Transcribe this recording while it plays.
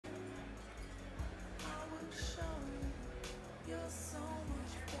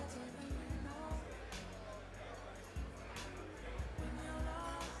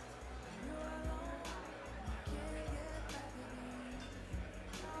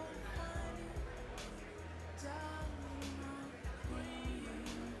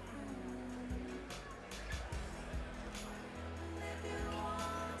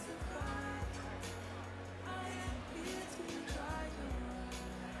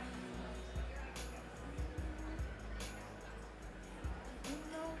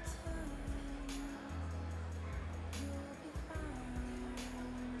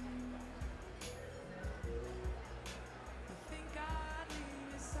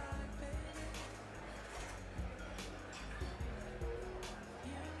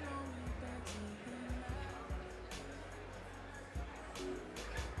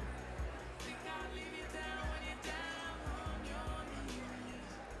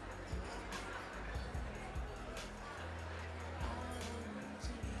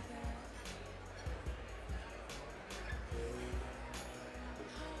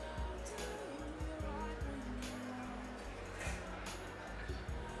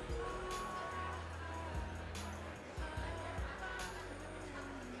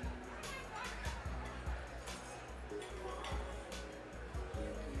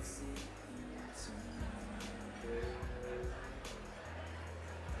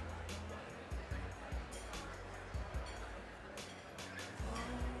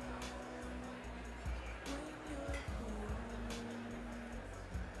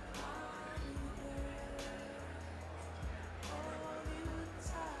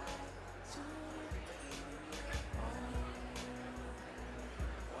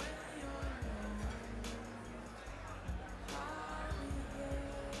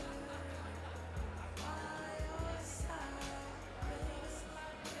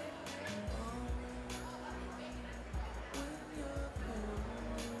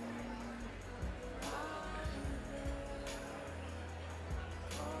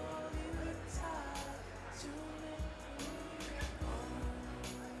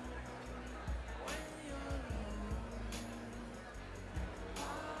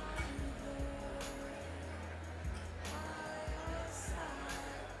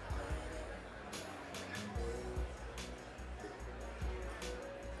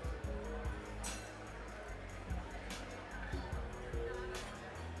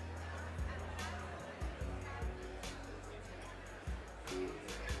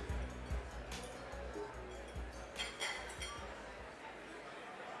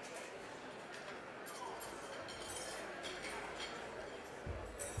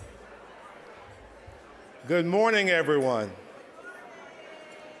Good morning, everyone.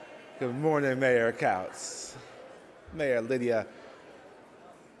 Good morning, Mayor Couts, Mayor Lydia.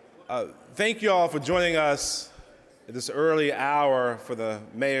 Thank you all for joining us at this early hour for the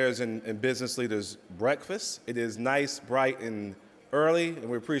mayors and business leaders breakfast. It is nice, bright, and early, and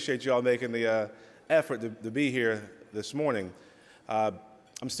we appreciate you all making the effort to be here this morning.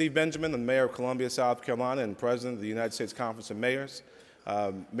 I'm Steve Benjamin, the mayor of Columbia, South Carolina, and president of the United States Conference of Mayors.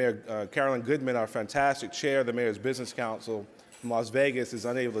 Mayor Carolyn Goodman, our fantastic chair of the Mayor's Business Council from Las Vegas, is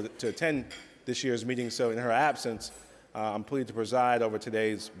unable to attend this year's meeting, so in her absence, I'm pleased to preside over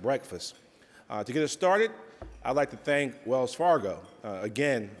today's breakfast. To get us started, I'd like to thank Wells Fargo,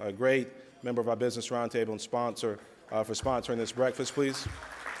 again, a great member of our Business Roundtable and sponsor, for sponsoring this breakfast, please.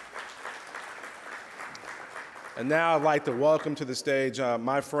 And now I'd like to welcome to the stage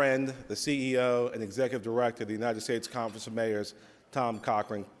my friend, the CEO and Executive Director of the United States Conference of Mayors, Tom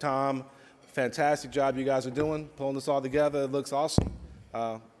Cochrane. Tom, fantastic job you guys are doing, pulling this all together. It looks awesome.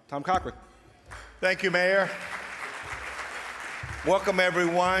 Tom Cochrane. Thank you, Mayor. Welcome,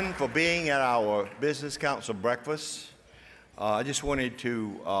 everyone, for being at our Business Council breakfast. I just wanted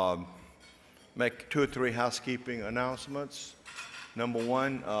to make 2 or 3 housekeeping announcements. Number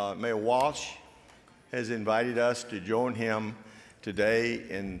one, Mayor Walsh has invited us to join him today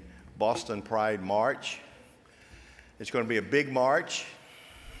in Boston Pride March. It's going to be a big march,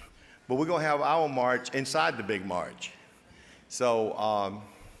 but we're going to have our march inside the big march. So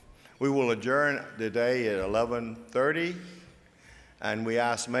we will adjourn today at 11:30, and we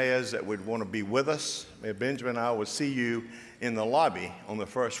ask mayors that would want to be with us. Mayor Benjamin and I will see you in the lobby on the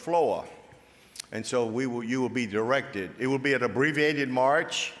first floor. And so you will be directed. It will be an abbreviated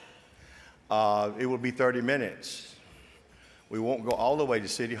march. It will be 30 minutes. We won't go all the way to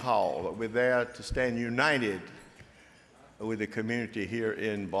City Hall, but we're there to stand united with the community here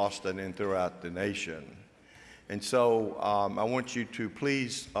in Boston and throughout the nation. And so I want you to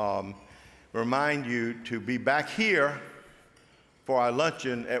please remind you to be back here for our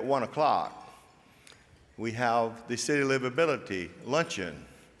luncheon at 1 o'clock. We have the City Livability Luncheon,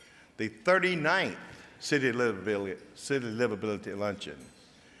 the 39th City Livability Luncheon.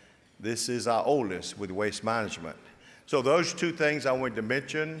 This is our oldest with waste management. So those 2 things I wanted to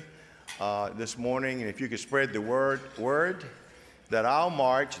mention this morning, and if you could spread the word that our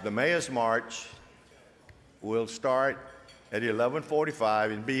march, the Mayor's March, will start at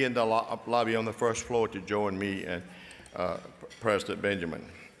 11:45 and be in the lobby on the first floor to join me and President Benjamin.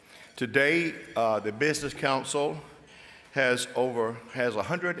 Today, the Business Council has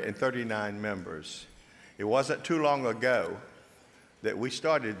 139 members. It wasn't too long ago that we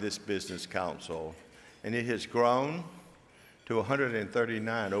started this Business Council, and it has grown to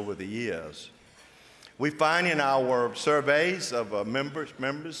 139 over the years. We find in our surveys of members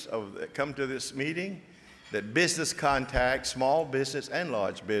that come to this meeting that business contacts, small business and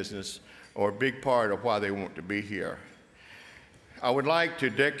large business, are a big part of why they want to be here. I would like to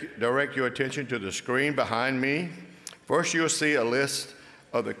direct your attention to the screen behind me. First, you'll see a list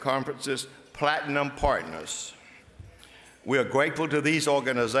of the conference's platinum partners. We are grateful to these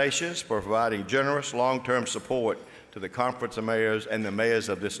organizations for providing generous long-term support to the Conference of Mayors and the mayors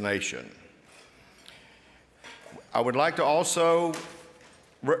of this nation. I would like to also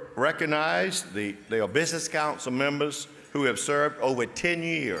recognize the Business Council members who have served over 10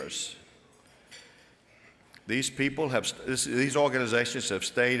 years. These organizations have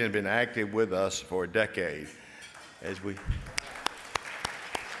stayed and been active with us for a decade.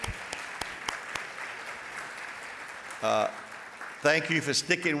 Thank you for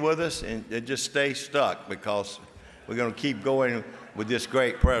sticking with us, and just stay stuck, because we're going to keep going with this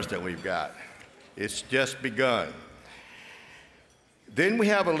great president we've got. It's just begun. Then we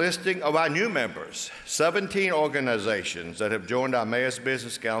have a listing of our new members, 17 organizations that have joined our Mayor's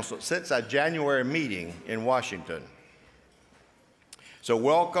Business Council since our January meeting in Washington. So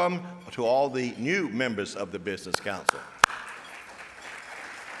welcome to all the new members of the Business Council.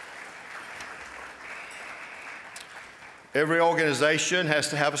 Every organization has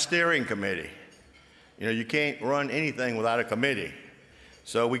to have a steering committee. You know, you can't run anything without a committee.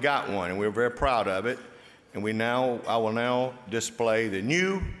 So we got one, and we're very proud of it. And I will now display the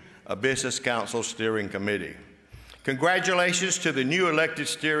new Business Council Steering Committee. Congratulations to the new elected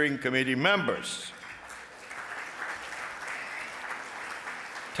Steering Committee members.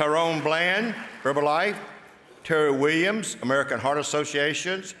 Tyrone Bland, Herbalife; Terry Williams, American Heart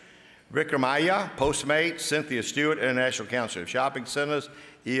Association; Vikram Iyer, Postmates; Cynthia Stewart, International Council of Shopping Centers;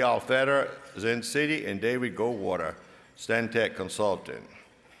 Eyal Feder, Zen City; and David Goldwater, Stantec Consulting.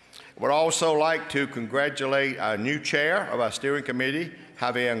 I would also like to congratulate our new chair of our steering committee,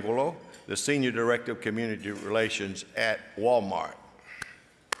 Javier Angulo, the Senior Director of Community Relations at Walmart.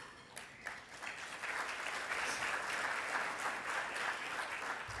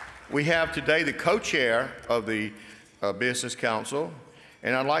 We have today the co-chair of the Business Council,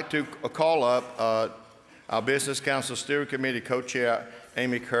 and I'd like to call up our Business Council Steering Committee co-chair,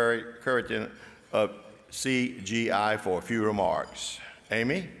 Amy Currington of CGI, for a few remarks.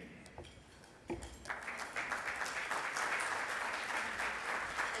 Amy?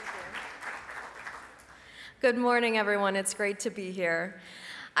 Good morning, everyone. It's great to be here.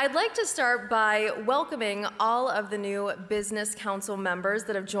 I'd like to start by welcoming all of the new Business Council members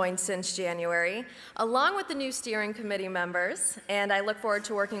that have joined since January, along with the new steering committee members, and I look forward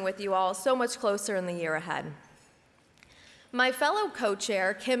to working with you all so much closer in the year ahead. My fellow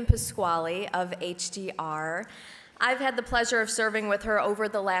co-chair, Kim Pasquale of HDR, I've had the pleasure of serving with her over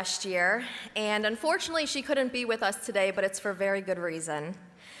the last year, and unfortunately she couldn't be with us today, but it's for very good reason.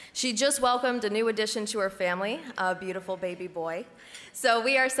 She just welcomed a new addition to her family, a beautiful baby boy. So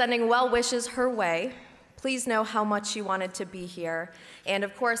we are sending well wishes her way. Please know how much she wanted to be here, and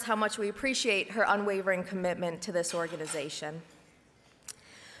of course how much we appreciate her unwavering commitment to this organization.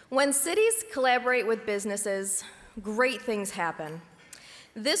 When cities collaborate with businesses, great things happen.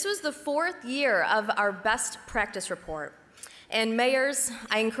 This was the 4th year of our best practice report. And mayors,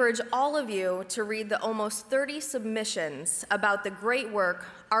 I encourage all of you to read the almost 30 submissions about the great work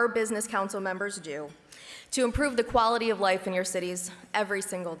our Business Council members do to improve the quality of life in your cities every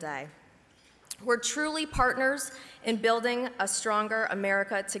single day. We're truly partners in building a stronger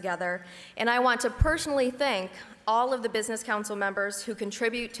America together, and I want to personally thank all of the Business Council members who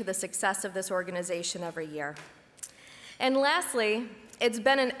contribute to the success of this organization every year. And lastly, it's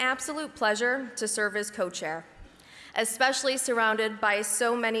been an absolute pleasure to serve as co-chair, especially surrounded by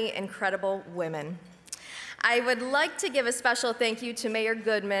so many incredible women. I would like to give a special thank you to Mayor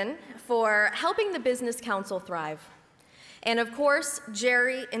Goodman for helping the Business Council thrive. And of course,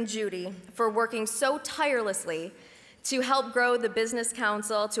 Jerry and Judy for working so tirelessly to help grow the Business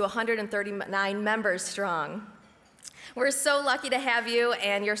Council to 139 members strong. We're so lucky to have you,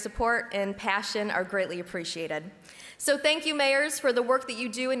 and your support and passion are greatly appreciated. So thank you, mayors, for the work that you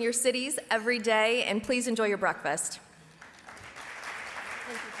do in your cities every day, and please enjoy your breakfast.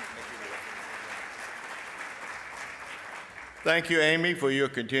 Thank you, Amy, for your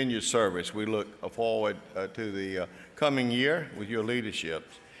continued service. We look forward to the coming year with your leadership.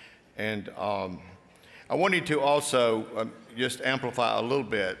 And I wanted to also just amplify a little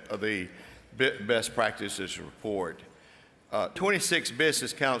bit of the best practices report. 26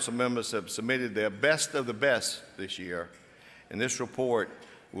 Business Council members have submitted their best of the best this year, and this report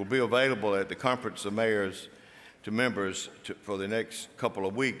will be available at the Conference of Mayors to members for the next couple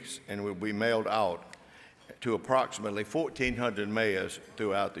of weeks, and will be mailed out to approximately 1,400 mayors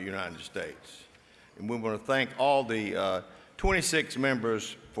throughout the United States. And we want to thank all the 26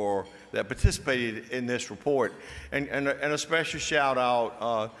 members that participated in this report, and a special shout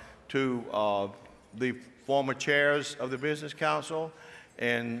out to the former chairs of the Business Council,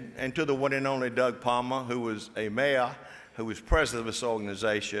 and to the one and only Doug Palmer, who was a mayor, who was president of this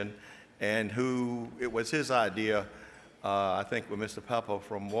organization, and who it was his idea, I think with Mr. Pepper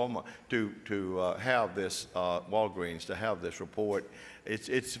from Walmart, to have this, Walgreens, to have this report.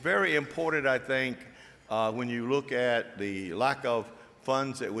 It's very important, I think, when you look at the lack of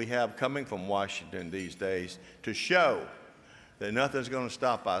funds that we have coming from Washington these days, to show that nothing's going to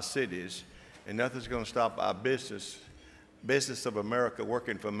stop our cities and nothing's going to stop our business of America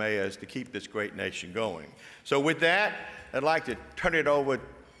working for mayors to keep this great nation going. So with that, I'd like to turn it over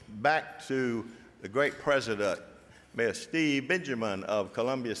back to the great president, Mayor Steve Benjamin of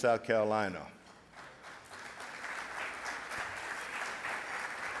Columbia, South Carolina.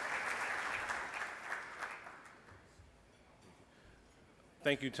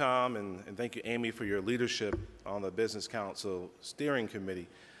 Thank you, Tom, and thank you, Amy, for your leadership on the Business Council Steering Committee.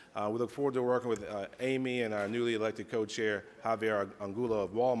 We look forward to working with Amy and our newly elected co-chair, Javier Angulo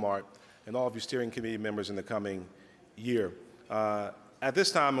of Walmart, and all of your steering committee members in the coming year. At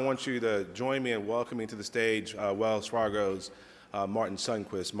this time, I want you to join me in welcoming to the stage Wells Fargo's Martin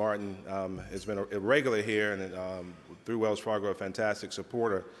Sundquist. Martin has been a regular here, and through Wells Fargo, a fantastic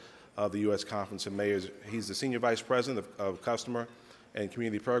supporter of the U.S. Conference of Mayors. He's the Senior Vice President of Customer and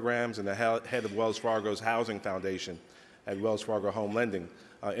Community Programs and the head of Wells Fargo's Housing Foundation at Wells Fargo Home Lending.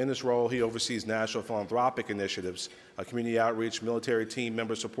 In this role, he oversees national philanthropic initiatives, community outreach, military team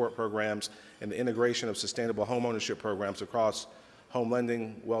member support programs, and the integration of sustainable homeownership programs across home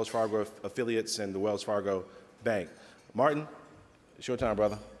lending, Wells Fargo affiliates, and the Wells Fargo Bank. Martin, it's your time,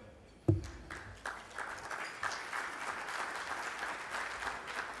 brother.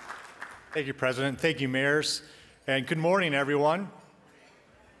 Thank you, President. Thank you, mayors. And good morning, everyone.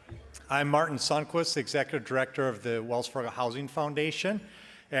 I'm Martin Sundquist, Executive Director of the Wells Fargo Housing Foundation,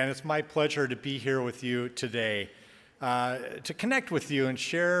 and it's my pleasure to be here with you today to connect with you and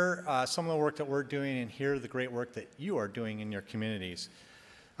share some of the work that we're doing and hear the great work that you are doing in your communities.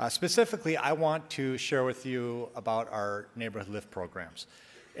 Specifically, I want to share with you about our Neighborhood Lift programs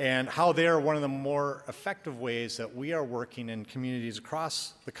and how they are one of the more effective ways that we are working in communities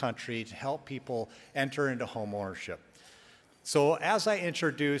across the country to help people enter into home ownership. So as I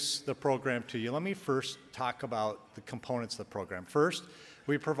introduce the program to you, let me first talk about the components of the program. First,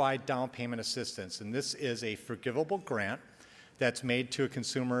 we provide down payment assistance, and this is a forgivable grant that's made to a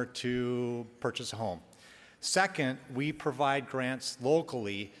consumer to purchase a home. Second, we provide grants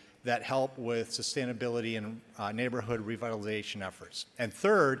locally that help with sustainability and neighborhood revitalization efforts. And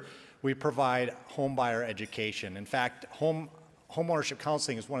third, we provide home buyer education. In fact, home ownership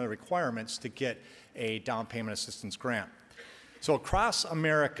counseling is one of the requirements to get a down payment assistance grant. So across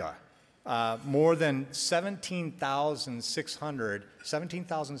America, more than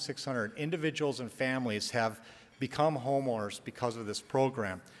 17,600 individuals and families have become homeowners because of this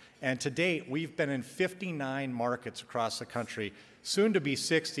program. And to date, we've been in 59 markets across the country, soon to be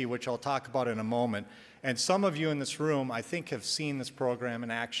 60, which I'll talk about in a moment. And some of you in this room, I think, have seen this program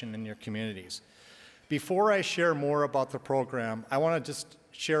in action in your communities. Before I share more about the program, I want to just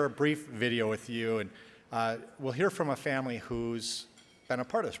share a brief video with you, and we'll hear from a family who's been a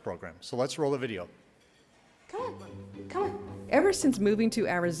part of this program. So let's roll the video. Come on, come on. Ever since moving to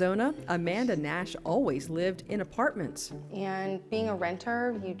Arizona, Amanda Nash always lived in apartments. And being a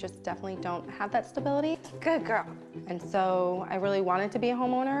renter, you just definitely don't have that stability. Good girl. And so I really wanted to be a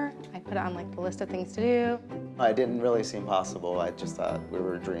homeowner. I put it on like the list of things to do. It didn't really seem possible. I just thought we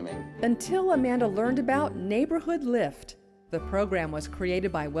were dreaming. Until Amanda learned about Neighborhood Lift. The program was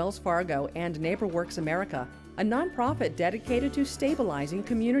created by Wells Fargo and NeighborWorks America, a nonprofit dedicated to stabilizing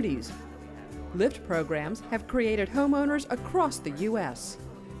communities. Lift programs have created homeowners across the U.S.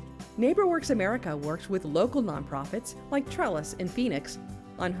 NeighborWorks America works with local nonprofits like Trellis in Phoenix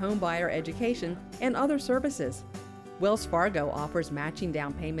on home buyer education and other services. Wells Fargo offers matching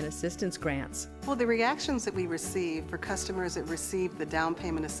down payment assistance grants. Well, the reactions that we receive for customers that receive the down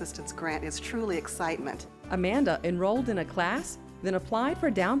payment assistance grant is truly excitement. Amanda enrolled in a class, then applied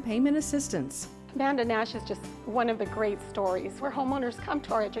for down payment assistance. Amanda Nash is just one of the great stories where homeowners come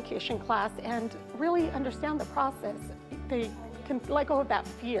to our education class and really understand the process. They can let go of that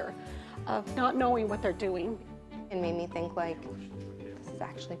fear of not knowing what they're doing. It made me think like, this is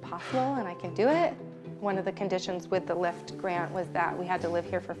actually possible and I can do it. One of the conditions with the Lift grant was that we had to live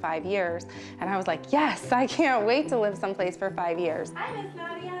here for 5 years. And I was like, yes, I can't wait to live someplace for 5 years. Hi, Miss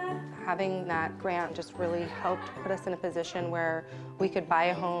Nadia. Having that grant just really helped put us in a position where we could buy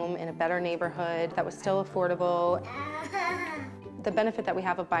a home in a better neighborhood that was still affordable. The benefit that we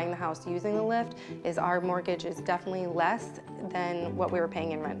have of buying the house using the Lift is our mortgage is definitely less than what we were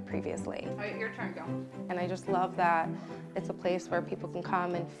paying in rent previously. All right, your turn, go. And I just love that it's a place where people can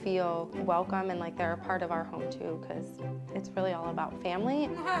come and feel welcome and like they're a part of our home too, because it's really all about family.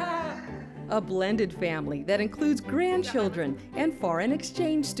 A blended family that includes grandchildren and foreign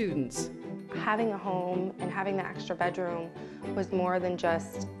exchange students. Having a home and having the extra bedroom was more than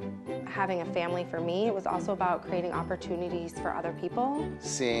just having a family for me. It was also about creating opportunities for other people.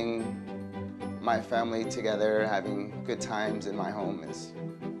 Seeing my family together, having good times in my home is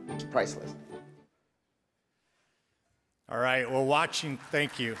priceless. All right, well,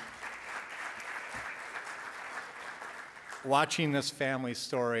 thank you. Watching this family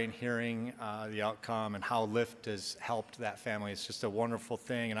story and hearing the outcome and how Lift has helped that family is just a wonderful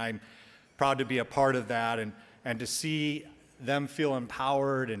thing, and I'm proud to be a part of that and to see them feel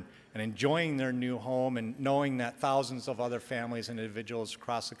empowered and enjoying their new home and knowing that thousands of other families and individuals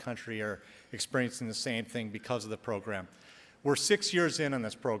across the country are experiencing the same thing because of the program. We're 6 years in on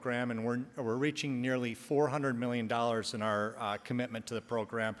this program, and we're reaching nearly $400 million in our commitment to the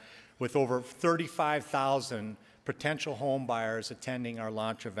program, with over 35,000 potential home buyers attending our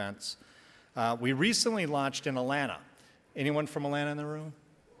launch events. We recently launched in Atlanta. Anyone from Atlanta in the room?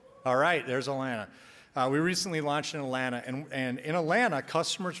 All right, there's Atlanta. We recently launched in Atlanta, and in Atlanta,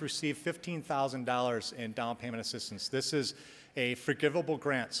 customers receive $15,000 in down payment assistance. This is a forgivable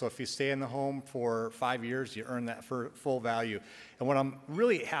grant, so if you stay in the home for 5 years, you earn that for full value. And what I'm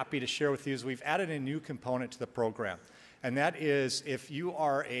really happy to share with you is we've added a new component to the program, and that is if you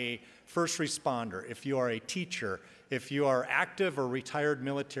are a first responder, if you are a teacher, if you are active or retired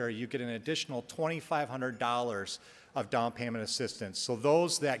military, you get an additional $2,500 of down payment assistance. So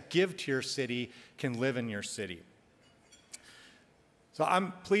those that give to your city can live in your city. So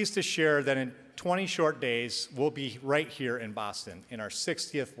I'm pleased to share that in 20 short days, we'll be right here in Boston in our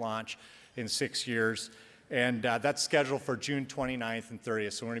 60th launch in 6 years. And that's scheduled for June 29th and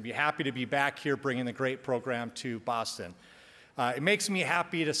 30th. So we're going to be happy to be back here bringing the great program to Boston. It makes me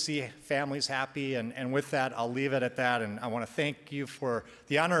happy to see families happy, and with that, I'll leave it at that. And I want to thank you for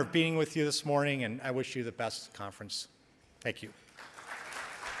the honor of being with you this morning, and I wish you the best conference. Thank you.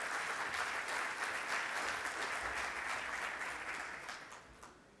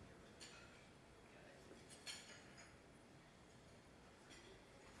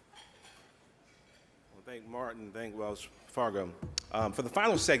 Thank Martin, thank Wells Fargo. For the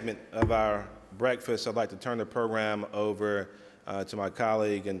final segment of our breakfast, I'd like to turn the program over to my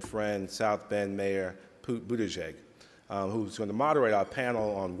colleague and friend, South Bend Mayor Pete Buttigieg, who's going to moderate our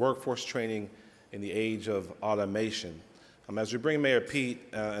panel on workforce training in the age of automation. As we bring Mayor Pete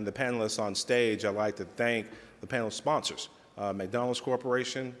and the panelists on stage, I'd like to thank the panel sponsors, McDonald's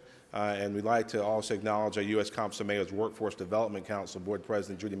Corporation, and we'd like to also acknowledge our U.S. Conference of Mayors Workforce Development Council Board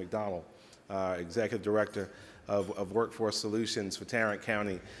President Judy McDonald, Executive Director of Workforce Solutions for Tarrant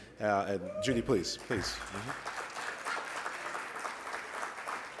County. Judy, please.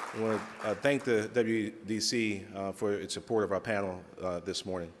 I want to thank the WDC for its support of our panel this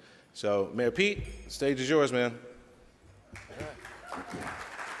morning. So, Mayor Pete, the stage is yours, man.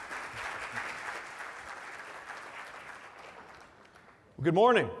 Good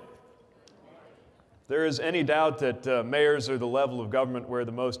morning. There is any doubt that mayors are the level of government where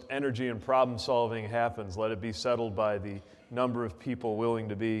the most energy and problem solving happens. Let it be settled by the number of people willing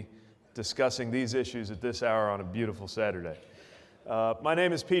to be discussing these issues at this hour on a beautiful Saturday. My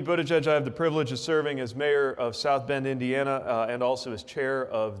name is Pete Buttigieg. I have the privilege of serving as mayor of South Bend, Indiana, and also as chair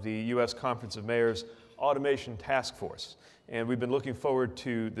of the U.S. Conference of Mayors Automation Task Force. And we've been looking forward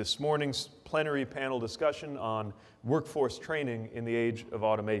to this morning's plenary panel discussion on workforce training in the age of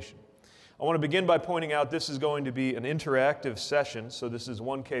automation. I want to begin by pointing out this is going to be an interactive session, so this is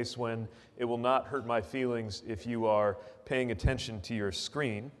one case when it will not hurt my feelings if you are paying attention to your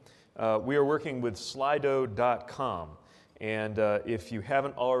screen. We are working with Slido.com, and if you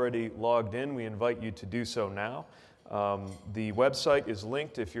haven't already logged in, we invite you to do so now. The website is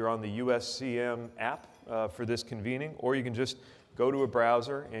linked if you're on the USCM app for this convening, or you can just go to a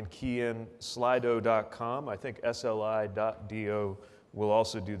browser and key in Slido.com. I think SLI.do will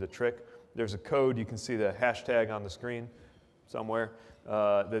also do the trick. There's a code, you can see the hashtag on the screen somewhere,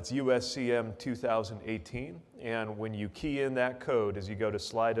 that's USCM 2018. And when you key in that code as you go to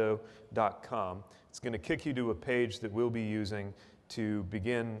slido.com, it's going to kick you to a page that we'll be using to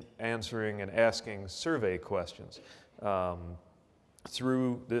begin answering and asking survey questions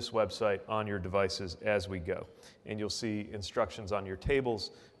through this website on your devices as we go. And you'll see instructions on your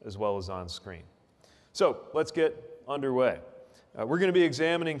tables as well as on screen. So let's get underway. We're going to be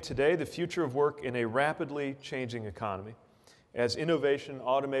examining today the future of work in a rapidly changing economy as innovation,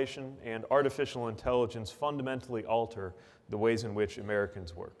 automation, and artificial intelligence fundamentally alter the ways in which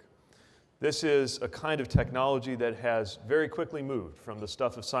Americans work. This is a kind of technology that has very quickly moved from the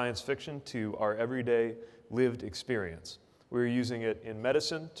stuff of science fiction to our everyday lived experience. We're using it in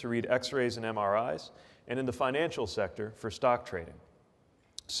medicine to read x-rays and MRIs, and in the financial sector for stock trading.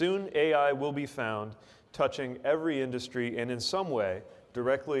 Soon, AI will be found touching every industry and in some way,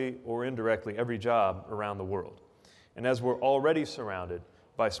 directly or indirectly, every job around the world. And as we're already surrounded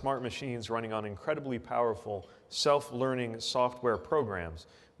by smart machines running on incredibly powerful self-learning software programs,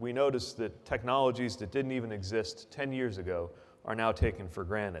 we notice that technologies that didn't even exist 10 years ago are now taken for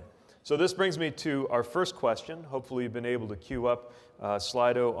granted. So this brings me to our first question. Hopefully you've been able to queue up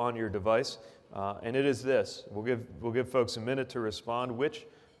Slido on your device. And it is this. We'll give folks a minute to respond. Which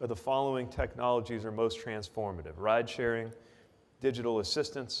of the following technologies are most transformative? Ride sharing, digital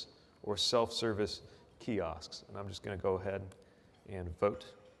assistants, or self-service kiosks? And I'm just going to go ahead and vote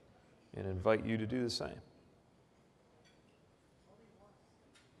and invite you to do the same.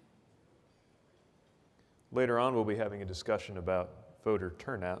 Later on, we'll be having a discussion about voter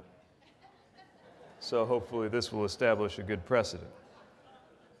turnout. So hopefully this will establish a good precedent.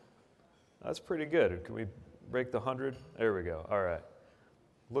 That's pretty good. Can we break the 100? There we go. All right.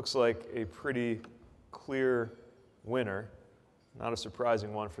 Looks like a pretty clear winner. Not a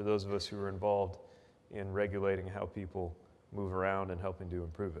surprising one for those of us who are involved in regulating how people move around and helping to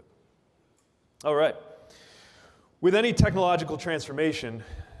improve it. All right. With any technological transformation,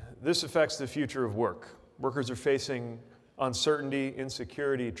 this affects the future of work. Workers are facing uncertainty,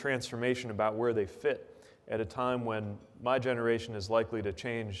 insecurity, transformation about where they fit at a time when my generation is likely to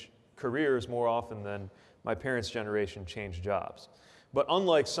change careers more often than my parents' generation changed jobs. But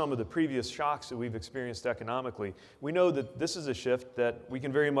unlike some of the previous shocks that we've experienced economically, we know that this is a shift that we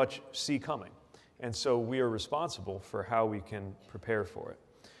can very much see coming. And so we are responsible for how we can prepare for it.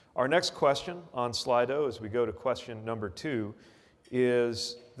 Our next question on Slido, as we go to question number 2,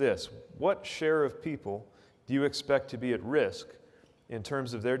 is this: what share of people do you expect to be at risk in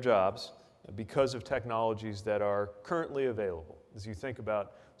terms of their jobs because of technologies that are currently available? As you think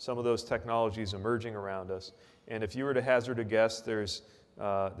about some of those technologies emerging around us, and if you were to hazard a guess, there's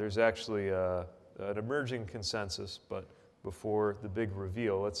actually an emerging consensus, but before the big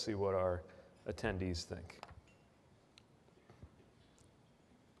reveal, let's see what our attendees think.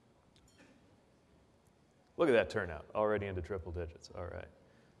 Look at that turnout, already into triple digits. All right.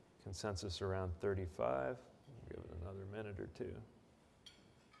 Consensus around 35. Give it another minute or two.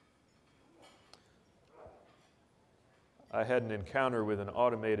 I had an encounter with an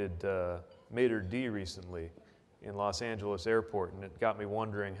automated maitre d' recently in Los Angeles airport, and it got me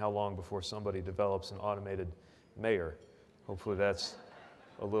wondering how long before somebody develops an automated mayor. Hopefully that's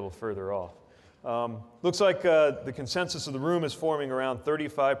a little further off. Looks like the consensus of the room is forming around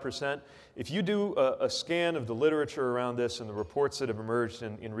 35%. If you do a scan of the literature around this and the reports that have emerged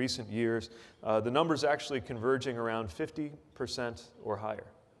in recent years, the number's actually converging around 50% or higher.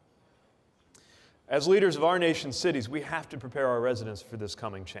 As leaders of our nation's cities, we have to prepare our residents for this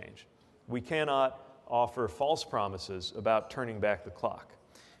coming change. We cannot offer false promises about turning back the clock.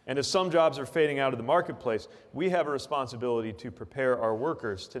 And as some jobs are fading out of the marketplace, we have a responsibility to prepare our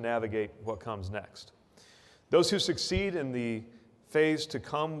workers to navigate what comes next. Those who succeed in the phase to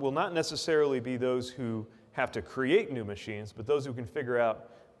come will not necessarily be those who have to create new machines, but those who can figure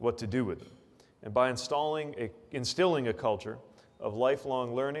out what to do with them. And by instilling a culture of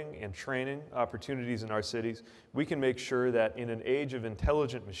lifelong learning and training opportunities in our cities, we can make sure that in an age of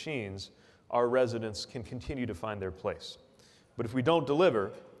intelligent machines, our residents can continue to find their place. But if we don't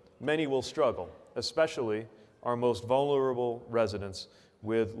deliver, many will struggle, especially our most vulnerable residents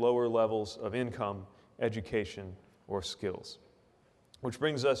with lower levels of income, education, or skills. Which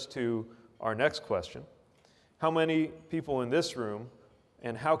brings us to our next question. How many people in this room,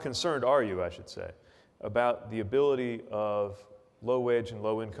 and how concerned are you, I should say, about the ability of low-wage and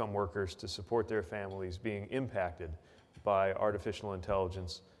low-income workers to support their families being impacted by artificial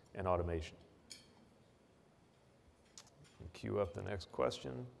intelligence and automation? Cue up the next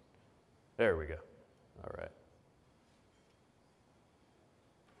question. There we go. All right.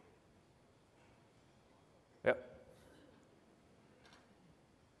 Yep.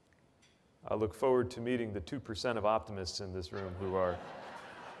 I look forward to meeting the 2% of optimists in this room who are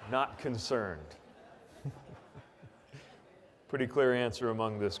not concerned. Pretty clear answer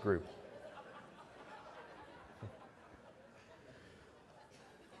among this group.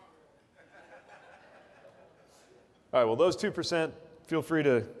 All right, well, those 2%, feel free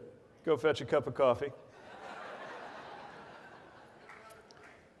to go fetch a cup of coffee.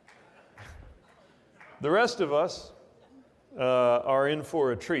 The rest of us are in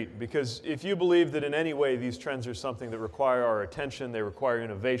for a treat, because if you believe that in any way these trends are something that require our attention, they require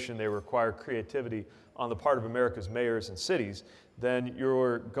innovation, they require creativity on the part of America's mayors and cities, then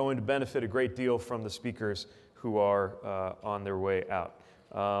you're going to benefit a great deal from the speakers who are on their way out.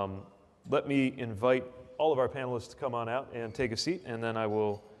 Let me invite all of our panelists to come on out and take a seat, and then I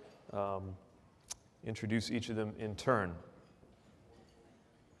will introduce each of them in turn.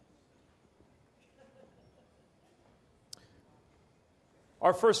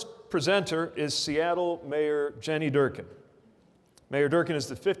 Our first presenter is Seattle Mayor Jenny Durkan. Mayor Durkan is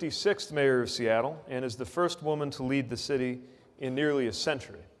the 56th mayor of Seattle and is the first woman to lead the city in nearly a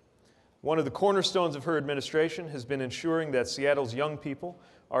century. One of the cornerstones of her administration has been ensuring that Seattle's young people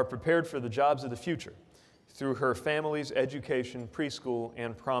are prepared for the jobs of the future through her family's education, preschool,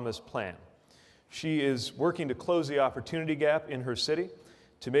 and Promise plan. She is working to close the opportunity gap in her city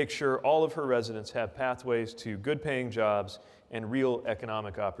to make sure all of her residents have pathways to good-paying jobs and real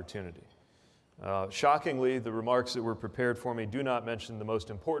economic opportunity. Shockingly, the remarks that were prepared for me do not mention the most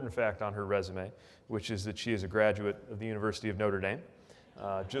important fact on her resume, which is that she is a graduate of the University of Notre Dame.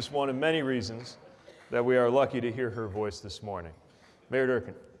 Just one of many reasons that we are lucky to hear her voice this morning. Mayor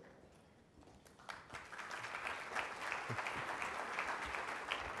Durkan.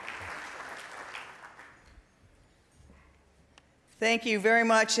 Thank you very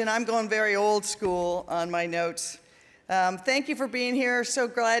much, and I'm going very old school on my notes. Thank you for being here. So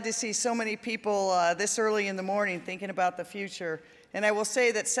glad to see so many people this early in the morning thinking about the future. And I will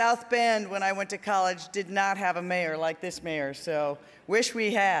say that South Bend, when I went to college, did not have a mayor like this mayor, so wish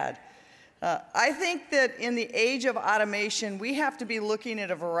we had. I think that in the age of automation, we have to be looking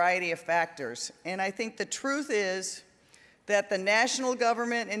at a variety of factors. And I think the truth is that the national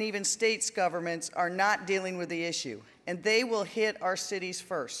government and even states governments are not dealing with the issue, and they will hit our cities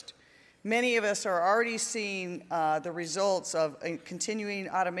first. Many of us are already seeing the results of continuing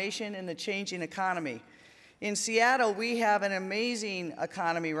automation and the changing economy. In Seattle, we have an amazing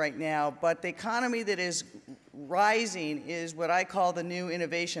economy right now, but the economy that is rising is what I call the new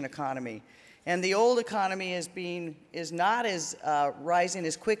innovation economy. And the old economy is not as rising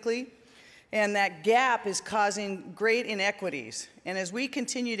as quickly, and that gap is causing great inequities. And as we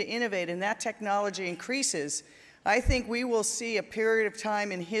continue to innovate and that technology increases, I think we will see a period of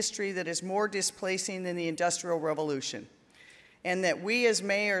time in history that is more displacing than the Industrial Revolution. And that we as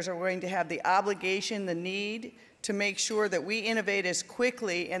mayors are going to have the obligation, the need to make sure that we innovate as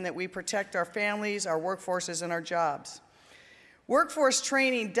quickly and that we protect our families, our workforces, and our jobs. Workforce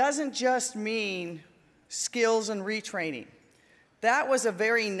training doesn't just mean skills and retraining. That was a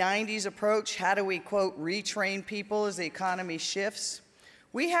very 90s approach. How do we, quote, retrain people as the economy shifts?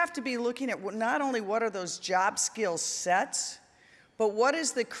 We have to be looking at not only what are those job skill sets, but what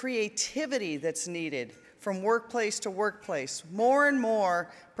is the creativity that's needed from workplace to workplace. More and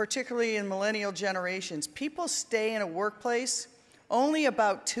more, particularly in millennial generations, people stay in a workplace only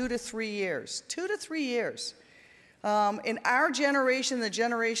about 2 to 3 years. 2 to 3 years. In our generation, the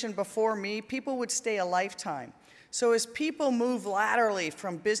generation before me, people would stay a lifetime. So as people move laterally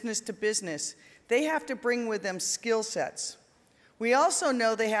from business to business, they have to bring with them skill sets. We also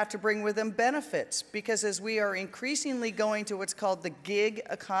know they have to bring with them benefits, because as we are increasingly going to what's called the gig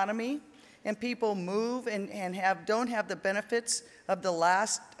economy, and people move and don't have the benefits of the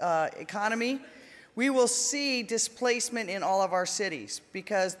last economy, we will see displacement in all of our cities,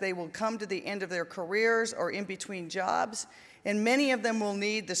 because they will come to the end of their careers or in between jobs, and many of them will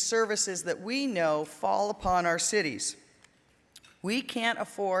need the services that we know fall upon our cities. We can't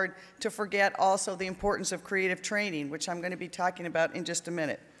afford to forget also the importance of creative training, which I'm going to be talking about in just a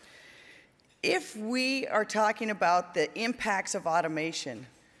minute. If we are talking about the impacts of automation,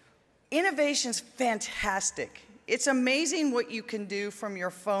 innovation's fantastic. It's amazing what you can do from your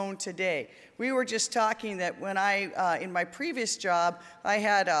phone today. We were just talking that when in my previous job, I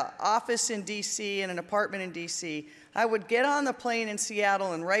had an office in DC and an apartment in DC. I would get on the plane in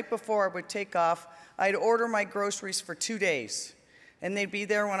Seattle, and right before I would take off, I'd order my groceries for 2 days. And they'd be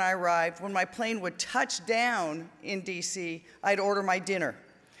there when I arrived. When my plane would touch down in DC, I'd order my dinner.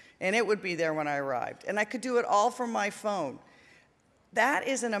 And it would be there when I arrived. And I could do it all from my phone. That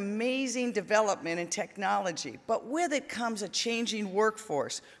is an amazing development in technology, but with it comes a changing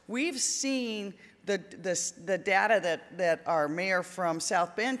workforce. We've seen the data that our mayor from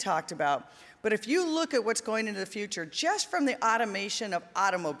South Bend talked about, but if you look at what's going into the future, just from the automation of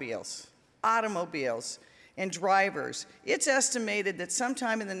automobiles and drivers, it's estimated that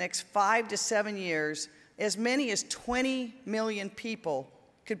sometime in the next 5 to 7 years, as many as 20 million people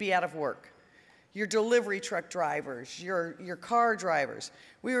could be out of work. Your delivery truck drivers, your car drivers.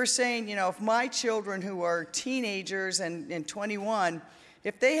 We were saying, you know, if my children who are teenagers and 21,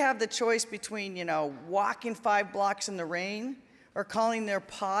 if they have the choice between, you know, walking 5 blocks in the rain or calling their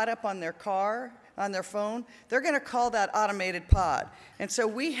pod up on their car, on their phone, they're going to call that automated pod. And so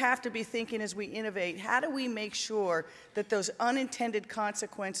we have to be thinking as we innovate, how do we make sure that those unintended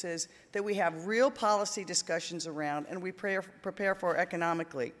consequences that we have real policy discussions around and we prepare for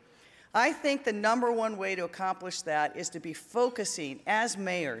economically. I think the #1 way to accomplish that is to be focusing as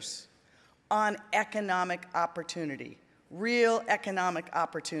mayors on economic opportunity, real economic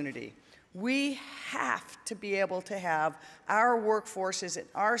opportunity. We have to be able to have our workforces in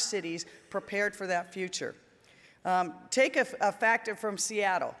our cities prepared for that future. Take a factor from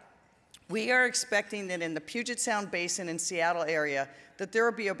Seattle. We are expecting that in the Puget Sound Basin and Seattle area, that there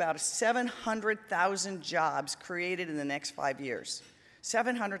will be about 700,000 jobs created in the next 5 years.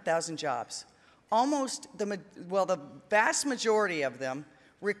 700,000 jobs. The vast majority of them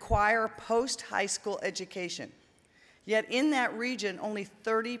require post-high school education. Yet in that region, only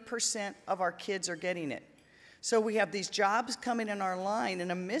 30% of our kids are getting it. So we have these jobs coming in our line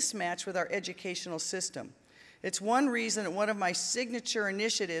and a mismatch with our educational system. It's one reason that one of my signature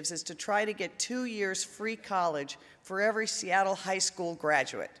initiatives is to try to get 2 years free college for every Seattle high school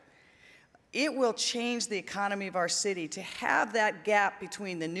graduate. It will change the economy of our city to have that gap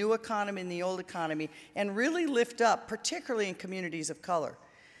between the new economy and the old economy and really lift up, particularly in communities of color.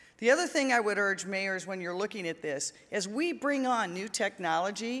 The other thing I would urge mayors when you're looking at this, as we bring on new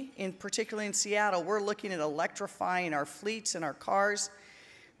technology, particularly in Seattle, we're looking at electrifying our fleets and our cars.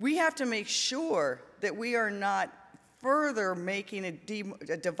 We have to make sure that we are not further making a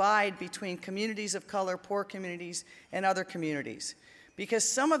divide between communities of color, poor communities, and other communities. because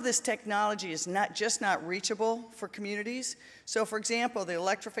some of this technology is not reachable for communities. So for example, the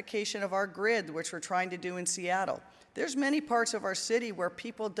electrification of our grid, which we're trying to do in Seattle. There's many parts of our city where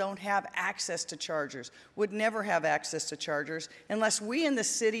people don't have access to chargers, would never have access to chargers, unless we in the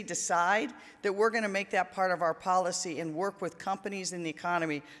city decide that we're going to make that part of our policy and work with companies in the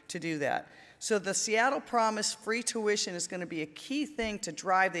economy to do that. So the Seattle Promise free tuition is going to be a key thing to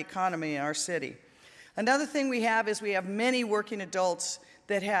drive the economy in our city. Another thing we have is we have many working adults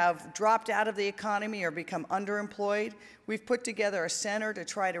that have dropped out of the economy or become underemployed. We've put together a center to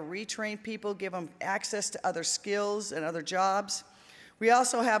try to retrain people, give them access to other skills and other jobs. We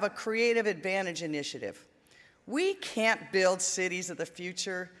also have a Creative Advantage initiative. We can't build cities of the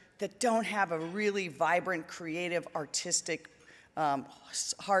future that don't have a really vibrant, creative, artistic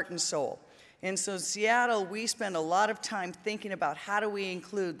heart and soul. And so in Seattle, we spend a lot of time thinking about how do we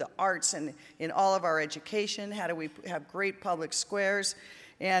include the arts in all of our education, how do we have great public squares.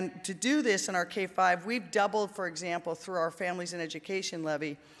 And to do this in our K-5, we've doubled, for example, through our Families in Education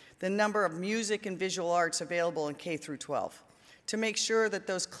levy, the number of music and visual arts available in K through 12, to make sure that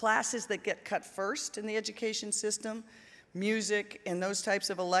those classes that get cut first in the education system, music and those types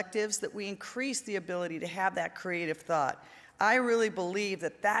of electives, that we increase the ability to have that creative thought. I really believe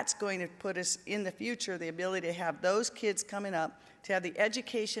that that's going to put us in the future, the ability to have those kids coming up, to have the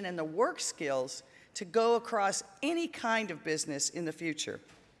education and the work skills to go across any kind of business in the future.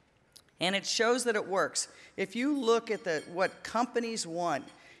 And it shows that it works. If you look at what companies want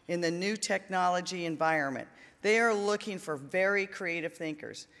in the new technology environment, they are looking for very creative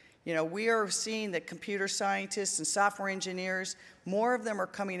thinkers. You know, we are seeing that computer scientists and software engineers, more of them are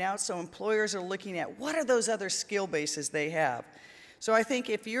coming out, so employers are looking at what are those other skill bases they have. So I think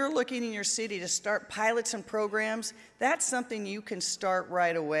if you're looking in your city to start pilots and programs, that's something you can start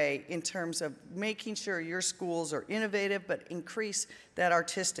right away in terms of making sure your schools are innovative but increase that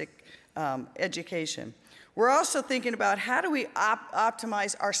artistic education. We're also thinking about how do we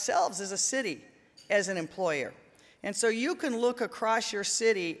optimize ourselves as a city, as an employer. And so you can look across your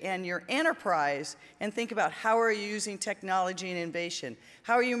city and your enterprise and think about how are you using technology and innovation?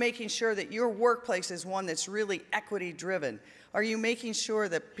 How are you making sure that your workplace is one that's really equity driven? Are you making sure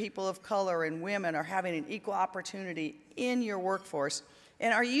that people of color and women are having an equal opportunity in your workforce?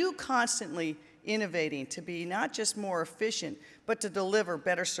 And are you constantly innovating to be not just more efficient, but to deliver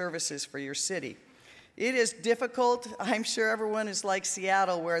better services for your city? It is difficult. I'm sure everyone is like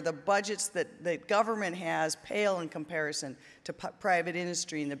Seattle, where the budgets that the government has pale in comparison to private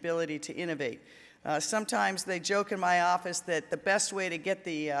industry and the ability to innovate. Sometimes they joke in my office that the best way to get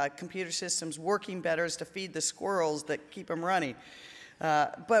the computer systems working better is to feed the squirrels that keep them running.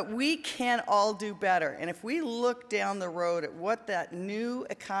 But we can all do better. And if we look down the road at what that new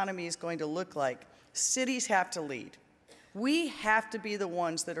economy is going to look like, cities have to lead. We have to be the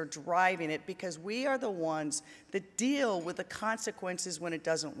ones that are driving it because we are the ones that deal with the consequences when it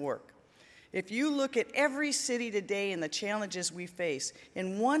doesn't work. If you look at every city today and the challenges we face,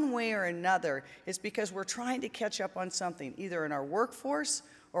 in one way or another, it's because we're trying to catch up on something, either in our workforce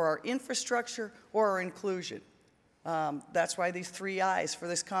or our infrastructure or our inclusion. That's why these 3 I's for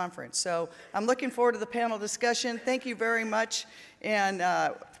this conference. So I'm looking forward to the panel discussion. Thank you very much. And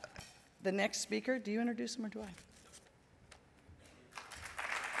the next speaker, do you introduce him or do I?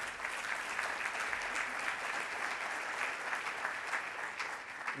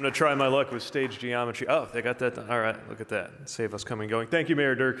 I'm going to try my luck with stage geometry. Oh, they got that done. All right, look at that. Save us coming and going. Thank you,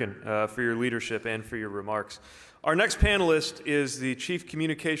 Mayor Durkin, for your leadership and for your remarks. Our next panelist is the Chief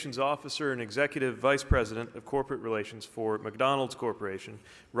Communications Officer and Executive Vice President of Corporate Relations for McDonald's Corporation,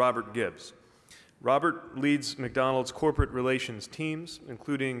 Robert Gibbs. Robert leads McDonald's corporate relations teams,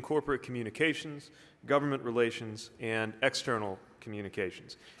 including corporate communications, government relations, and external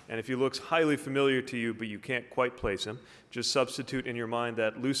communications. And if he looks highly familiar to you, but you can't quite place him, just substitute in your mind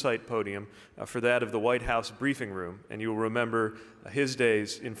that lucite podium for that of the White House briefing room, and you'll remember his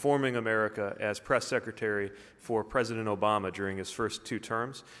days informing America as press secretary for President Obama during his first 2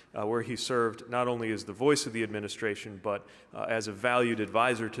 terms, where he served not only as the voice of the administration, but as a valued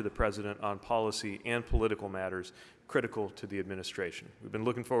advisor to the president on policy and political matters critical to the administration. We've been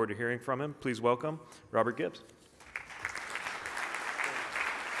looking forward to hearing from him. Please welcome Robert Gibbs.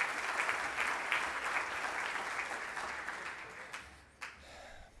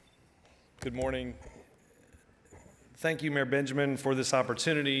 Good morning. Thank you, Mayor Benjamin, for this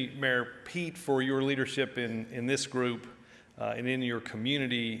opportunity. Mayor Pete, for your leadership in this group and in your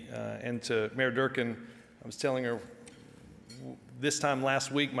community. And to Mayor Durkin, I was telling her this time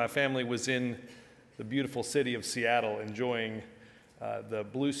last week, my family was in the beautiful city of Seattle enjoying the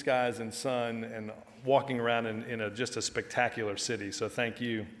blue skies and sun and walking around in just a spectacular city. So thank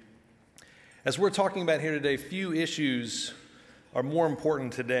you. As we're talking about here today, few issues are more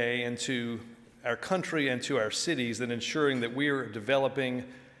important today and to our country and to our cities than ensuring that we are developing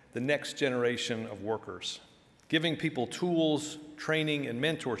the next generation of workers. Giving people tools, training, and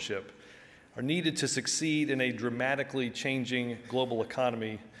mentorship are needed to succeed in a dramatically changing global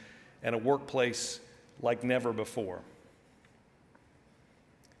economy and a workplace like never before.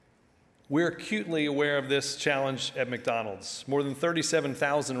 We're acutely aware of this challenge at McDonald's. More than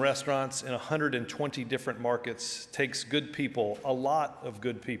 37,000 restaurants in 120 different markets takes good people, a lot of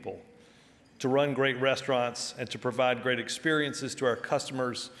good people, to run great restaurants and to provide great experiences to our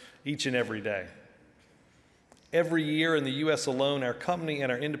customers each and every day. Every year in the U.S. alone, our company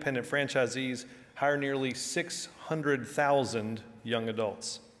and our independent franchisees hire nearly 600,000 young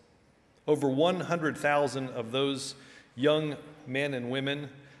adults. Over 100,000 of those young men and women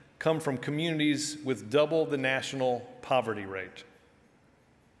come from communities with double the national poverty rate.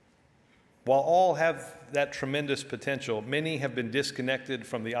 While all have that tremendous potential, many have been disconnected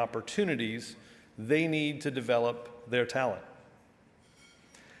from the opportunities they need to develop their talent.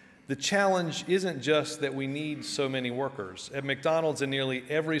 The challenge isn't just that we need so many workers. At McDonald's and nearly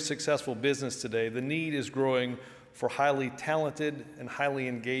every successful business today, the need is growing for highly talented and highly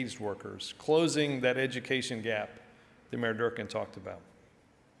engaged workers, closing that education gap that Mayor Durkin talked about.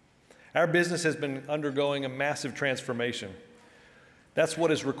 Our business has been undergoing a massive transformation. That's what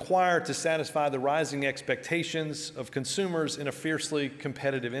is required to satisfy the rising expectations of consumers in a fiercely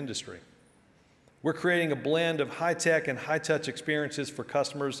competitive industry. We're creating a blend of high-tech and high-touch experiences for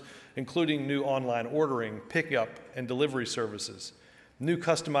customers, including new online ordering, pickup, and delivery services, new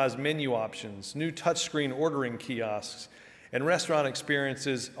customized menu options, new touchscreen ordering kiosks, and restaurant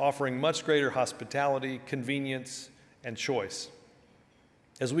experiences offering much greater hospitality, convenience, and choice.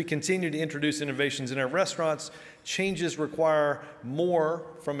 As we continue to introduce innovations in our restaurants, changes require more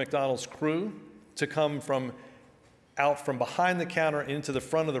from McDonald's crew to come out from behind the counter into the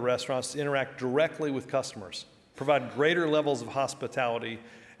front of the restaurants to interact directly with customers, provide greater levels of hospitality,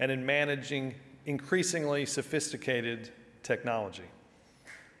 and in managing increasingly sophisticated technology.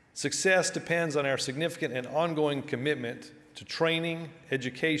 Success depends on our significant and ongoing commitment to training,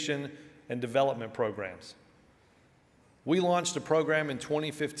 education, and development programs. We launched a program in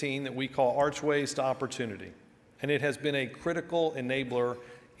 2015 that we call Archways to Opportunity, and it has been a critical enabler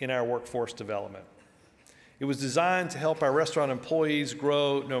in our workforce development. It was designed to help our restaurant employees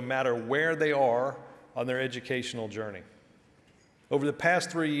grow no matter where they are on their educational journey. Over the past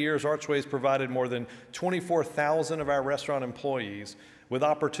 3 years, Archways provided more than 24,000 of our restaurant employees with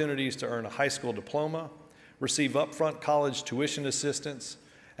opportunities to earn a high school diploma, receive upfront college tuition assistance,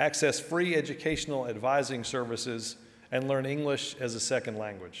 access free educational advising services, and learn English as a second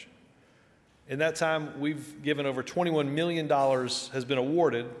language. In that time, we've given over $21 million has been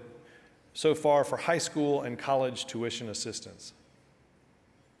awarded so far for high school and college tuition assistance.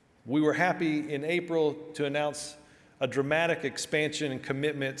 We were happy in April to announce a dramatic expansion and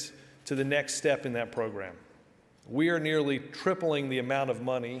commitment to the next step in that program. We are nearly tripling the amount of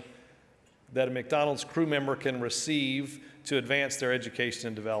money that a McDonald's crew member can receive to advance their education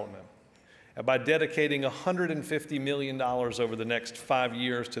and development, and by dedicating $150 million over the next 5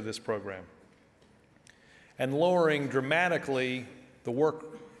 years to this program, and lowering dramatically the work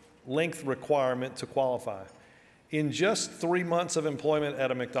length requirement to qualify. In just 3 months of employment at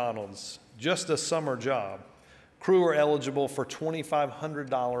a McDonald's, just a summer job, crew are eligible for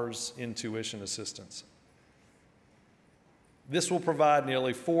 $2,500 in tuition assistance. This will provide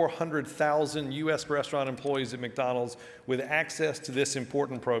nearly 400,000 U.S. restaurant employees at McDonald's with access to this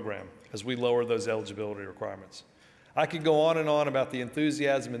important program as we lower those eligibility requirements. I could go on and on about the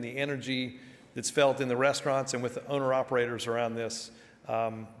enthusiasm and the energy that's felt in the restaurants and with the owner-operators around this,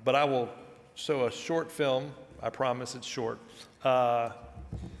 but I will show a short film, I promise it's short, to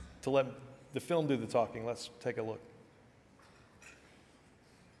let the film do the talking. Let's take a look.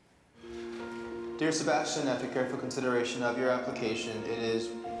 Dear Sebastian, after careful consideration of your application, it is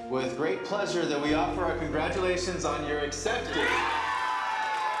with great pleasure that we offer our congratulations on your acceptance.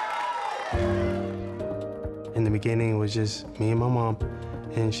 In the beginning, it was just me and my mom,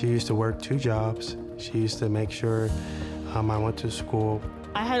 and she used to work 2 jobs. She used to make sure I went to school.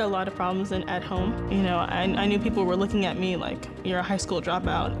 I had a lot of problems at home. You know, I knew people were looking at me like, you're a high school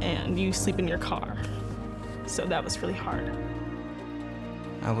dropout and you sleep in your car. So that was really hard.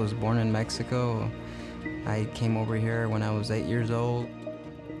 I was born in Mexico. I came over here when I was 8 years old.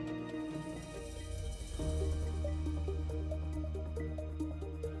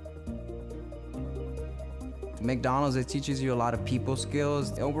 McDonald's, it teaches you a lot of people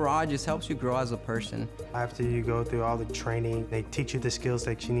skills. Overall, it just helps you grow as a person. After you go through all the training, they teach you the skills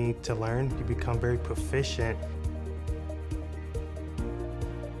that you need to learn. You become very proficient.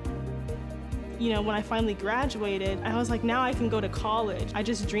 You know, when I finally graduated, I was like, now I can go to college. I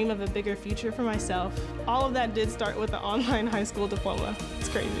just dream of a bigger future for myself. All of that did start with the online high school diploma. It's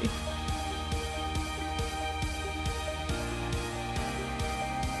crazy.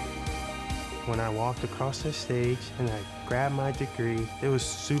 When I walked across the stage and I grabbed my degree, it was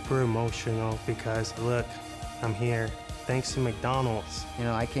super emotional because, look, I'm here. Thanks to McDonald's. You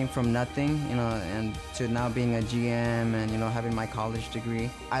know, I came from nothing, you know, and to now being a GM and, you know, having my college degree.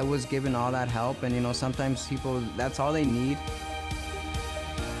 I was given all that help, and, you know, sometimes people, that's all they need.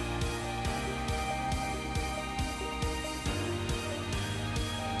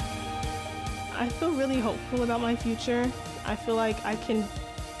 I feel really hopeful about my future. I feel like I can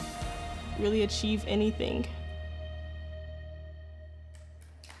really achieve anything.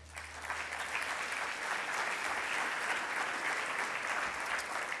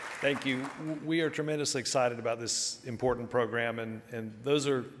 Thank you. We are tremendously excited about this important program, and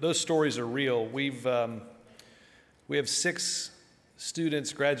those stories are real. We have 6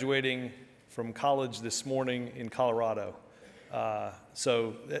 students graduating from college this morning in Colorado.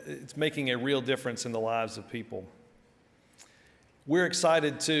 So it's making a real difference in the lives of people. We're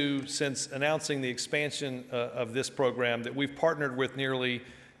excited too, since announcing the expansion of this program, that we've partnered with nearly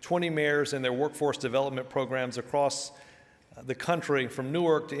 20 mayors and their workforce development programs across the country, from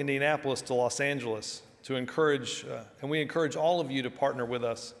Newark to Indianapolis to Los Angeles, to encourage, and we encourage all of you to partner with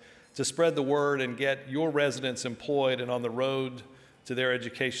us to spread the word and get your residents employed and on the road to their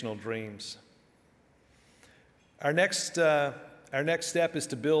educational dreams. Our next step is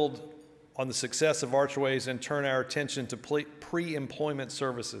to build on the success of Archways and turn our attention to pre-employment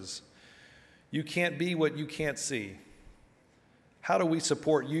services. You can't be what you can't see. How do we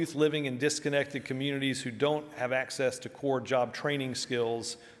support youth living in disconnected communities who don't have access to core job training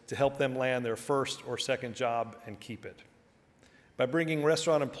skills to help them land their first or second job and keep it? By bringing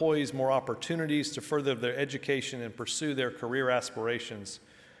restaurant employees more opportunities to further their education and pursue their career aspirations,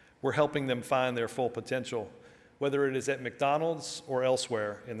 we're helping them find their full potential, whether it is at McDonald's or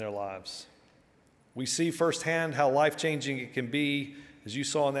elsewhere in their lives. We see firsthand how life-changing it can be, as you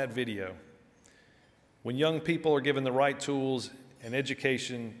saw in that video, when young people are given the right tools and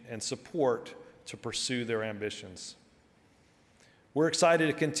education and support to pursue their ambitions. We're excited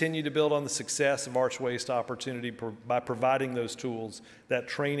to continue to build on the success of Archways to Opportunity by providing those tools, that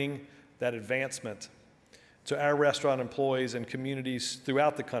training, that advancement to our restaurant employees and communities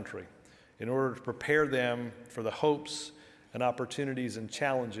throughout the country in order to prepare them for the hopes and opportunities and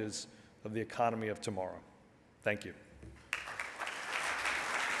challenges of the economy of tomorrow. Thank you.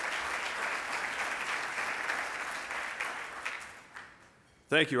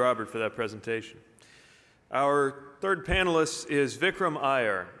 Thank you, Robert, for that presentation. Our third panelist is Vikram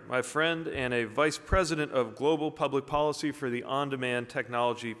Iyer, my friend and a vice president of global public policy for the on-demand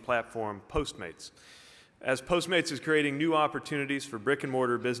technology platform Postmates. As Postmates is creating new opportunities for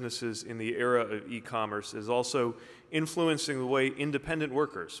brick-and-mortar businesses in the era of e-commerce, is also influencing the way independent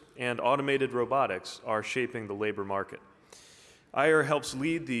workers and automated robotics are shaping the labor market. Iyer helps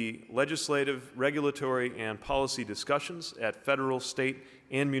lead the legislative, regulatory, and policy discussions at federal, state,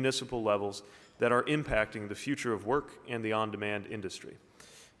 and municipal levels that are impacting the future of work and the on-demand industry.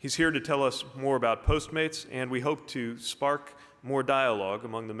 He's here to tell us more about Postmates, and we hope to spark more dialogue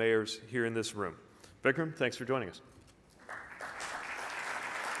among the mayors here in this room. Vikram, thanks for joining us.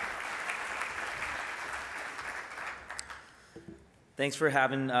 Thanks for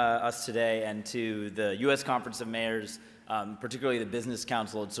having us today, and to the U.S. Conference of Mayors, particularly the Business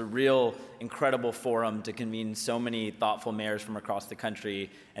Council. It's a real incredible forum to convene so many thoughtful mayors from across the country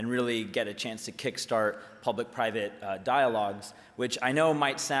and really get a chance to kickstart public-private dialogues, which I know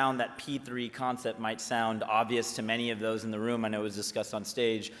might sound, that P3 concept might sound obvious to many of those in the room. I know it was discussed on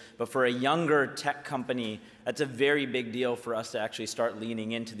stage, but for a younger tech company, that's a very big deal for us to actually start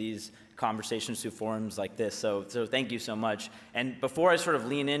leaning into these conversations through forums like this. So thank you so much. And before I sort of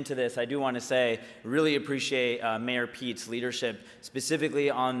lean into this, I do want to say, really appreciate Mayor Pete's leadership,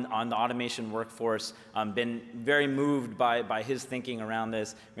 specifically on the automation workforce. Been very moved by his thinking around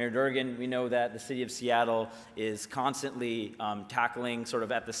this. Mayor Durgan, we know that the city of Seattle is constantly tackling sort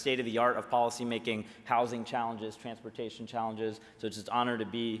of at the state of the art of policymaking, housing challenges, transportation challenges. So it's just an honor to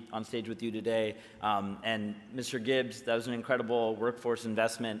be on stage with you today. And Mr. Gibbs, that was an incredible workforce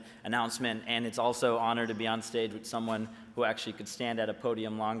investment announcement, and it's also an honor to be on stage with someone who actually could stand at a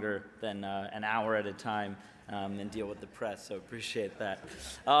podium longer than an hour at a time and deal with the press, so appreciate that.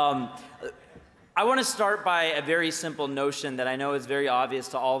 I want to start by a very simple notion that I know is very obvious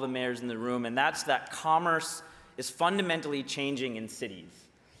to all the mayors in the room, and that's that commerce is fundamentally changing in cities.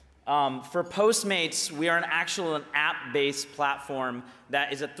 For Postmates, we are an app-based platform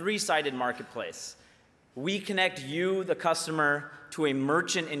that is a three-sided marketplace. We connect you, the customer, to a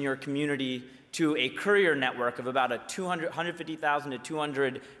merchant in your community, to a courier network of about 150,000 to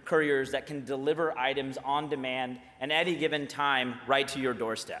 200 couriers that can deliver items on demand and at any given time right to your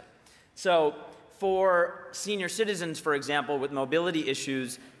doorstep. So for senior citizens, for example, with mobility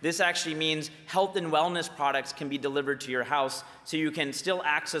issues, this actually means health and wellness products can be delivered to your house so you can still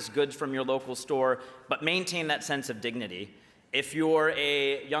access goods from your local store, but maintain that sense of dignity. If you're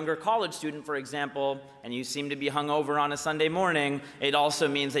a younger college student, for example, and you seem to be hungover on a Sunday morning, it also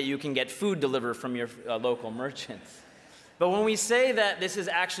means that you can get food delivered from your local merchants. But when we say that this is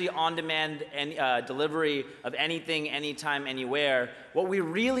actually on-demand delivery of anything, anytime, anywhere, what we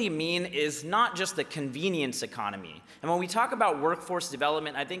really mean is not just the convenience economy. And when we talk about workforce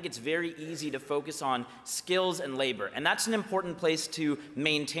development, I think it's very easy to focus on skills and labor. And that's an important place to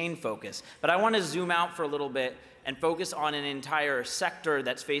maintain focus. But I want to zoom out for a little bit and focus on an entire sector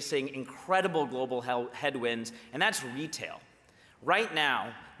that's facing incredible global headwinds, and that's retail. Right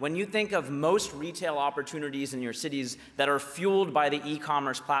now, when you think of most retail opportunities in your cities that are fueled by the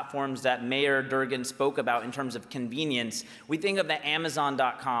e-commerce platforms that Mayor Durgan spoke about in terms of convenience, we think of the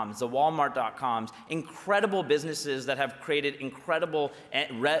Amazon.coms, the Walmart.coms, incredible businesses that have created incredible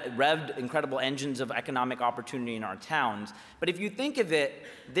engines of economic opportunity in our towns. But if you think of it,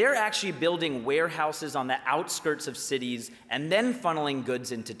 they're actually building warehouses on the outskirts of cities and then funneling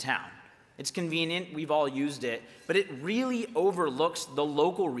goods into town. It's convenient, we've all used it, but it really overlooks the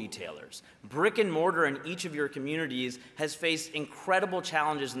local retailers. Brick and mortar in each of your communities has faced incredible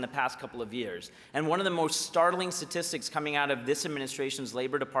challenges in the past couple of years. And one of the most startling statistics coming out of this administration's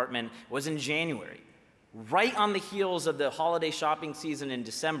Labor Department was in January. Right on the heels of the holiday shopping season in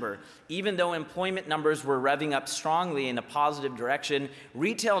December, even though employment numbers were revving up strongly in a positive direction,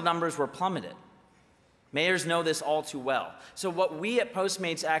 retail numbers were plummeted. Mayors know this all too well. So what we at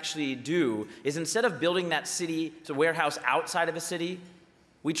Postmates actually do is instead of building that city to warehouse outside of a city,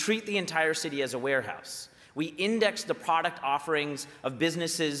 we treat the entire city as a warehouse. We index the product offerings of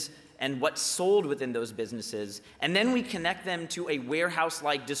businesses and what's sold within those businesses, and then we connect them to a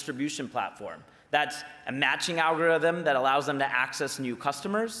warehouse-like distribution platform. That's a matching algorithm that allows them to access new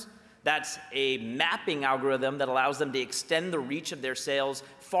customers. That's a mapping algorithm that allows them to extend the reach of their sales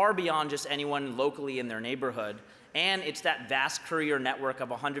far beyond just anyone locally in their neighborhood. And it's that vast courier network of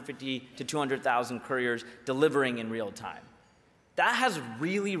 150 to 200,000 couriers delivering in real time. That has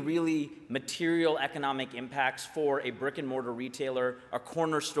really, really material economic impacts for a brick and mortar retailer, a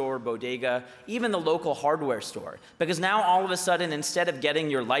corner store, bodega, even the local hardware store. Because now all of a sudden, instead of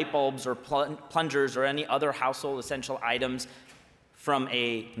getting your light bulbs or plungers or any other household essential items from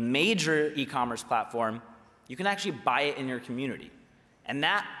a major e-commerce platform, you can actually buy it in your community. And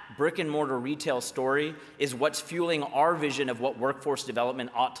that brick and mortar retail story is what's fueling our vision of what workforce development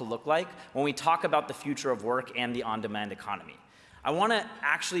ought to look like when we talk about the future of work and the on-demand economy. I want to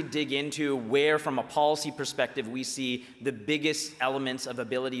actually dig into where, from a policy perspective, we see the biggest elements of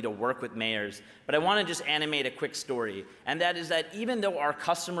ability to work with mayors. But I want to just animate a quick story. And that is that even though our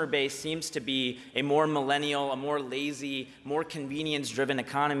customer base seems to be a more millennial, a more lazy, more convenience-driven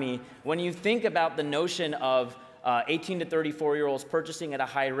economy, when you think about the notion of 18 to 34-year-olds purchasing at a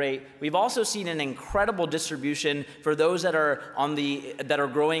high rate, we've also seen an incredible distribution for those that are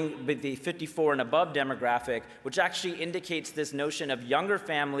growing with the 54 and above demographic, which actually indicates this notion of younger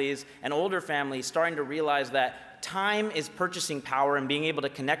families and older families starting to realize that time is purchasing power, and being able to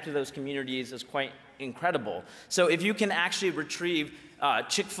connect to those communities is quite incredible. So if you can actually retrieve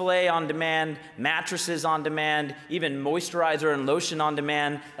Chick-fil-A on demand, mattresses on demand, even moisturizer and lotion on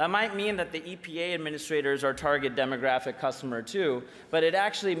demand, that might mean that the EPA administrators are target demographic customer too, but it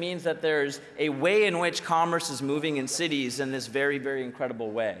actually means that there's a way in which commerce is moving in cities in this very, very incredible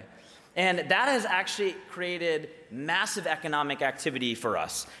way. And that has actually created massive economic activity for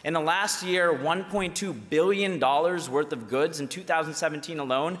us. In the last year, $1.2 billion worth of goods in 2017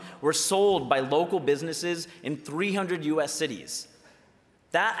 alone were sold by local businesses in 300 US cities.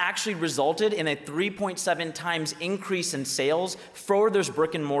 That actually resulted in a 3.7 times increase in sales for those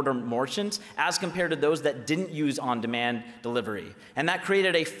brick and mortar merchants as compared to those that didn't use on-demand delivery. And that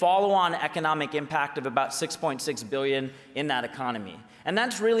created a follow-on economic impact of about $6.6 billion in that economy. And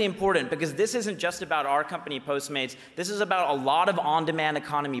that's really important because this isn't just about our company, Postmates. This is about a lot of on-demand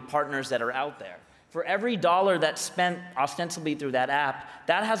economy partners that are out there. For every dollar that's spent ostensibly through that app,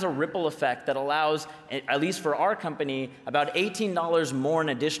 that has a ripple effect that allows, at least for our company, about $18 more in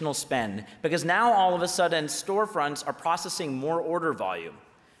additional spend. Because now all of a sudden, storefronts are processing more order volume.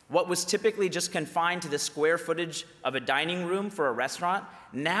 What was typically just confined to the square footage of a dining room for a restaurant,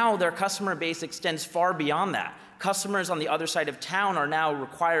 now their customer base extends far beyond that. Customers on the other side of town are now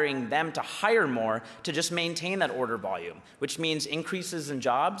requiring them to hire more to just maintain that order volume, which means increases in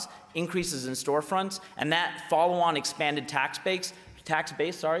jobs, increases in storefronts, and that follow-on expanded tax base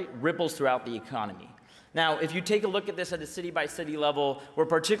ripples throughout the economy. Now, if you take a look at this at a city-by-city level, we're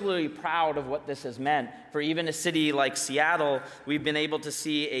particularly proud of what this has meant. For even a city like Seattle, we've been able to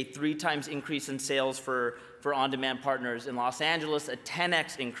see a 3 times increase in sales for on-demand partners. In Los Angeles, a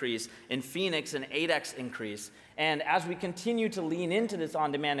 10x increase. In Phoenix, an 8x increase. And as we continue to lean into this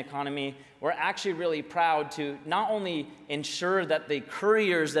on-demand economy, we're actually really proud to not only ensure that the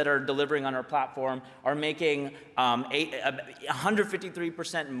couriers that are delivering on our platform are making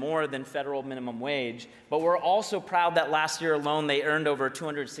 153% more than federal minimum wage, but we're also proud that last year alone they earned over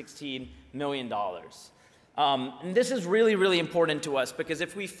 $216 million. And this is really, really important to us because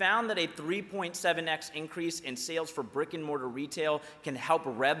if we found that a 3.7x increase in sales for brick and mortar retail can help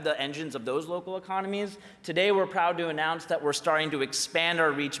rev the engines of those local economies, today we're proud to announce that we're starting to expand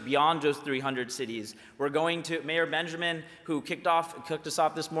our reach beyond those 300 cities. We're going to, Mayor Benjamin, who kicked us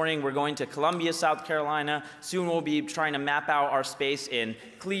off this morning, we're going to Columbia, South Carolina. Soon we'll be trying to map out our space in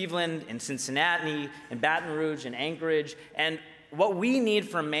Cleveland, in Cincinnati, in Baton Rouge, in Anchorage, and what we need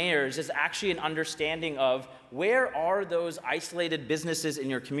from mayors is actually an understanding of where are those isolated businesses in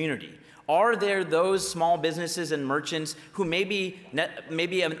your community? Are there those small businesses and merchants who maybe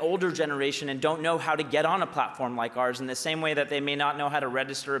an older generation and don't know how to get on a platform like ours in the same way that they may not know how to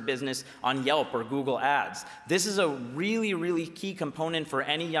register a business on Yelp or Google Ads? This is a really, really key component for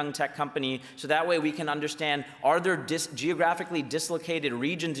any young tech company, so that way we can understand, are there geographically dislocated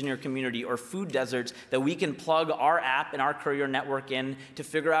regions in your community or food deserts that we can plug our app and our courier network in to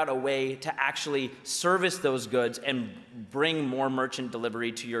figure out a way to actually service those goods and bring more merchant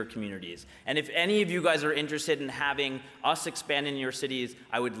delivery to your communities. And if any of you guys are interested in having us expand in your cities,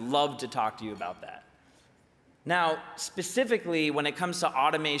 I would love to talk to you about that. Now, specifically, when it comes to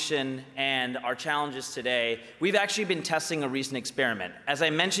automation and our challenges today, we've actually been testing a recent experiment. As I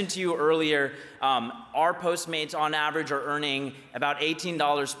mentioned to you earlier, our Postmates on average are earning about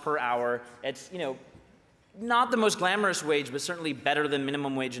 $18 per hour. It's, not the most glamorous wage, but certainly better than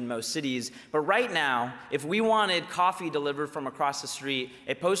minimum wage in most cities. But right now, if we wanted coffee delivered from across the street,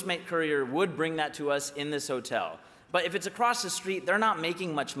 a Postmate courier would bring that to us in this hotel. But if it's across the street, they're not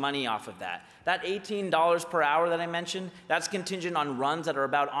making much money off of that. That $18 per hour that I mentioned, that's contingent on runs that are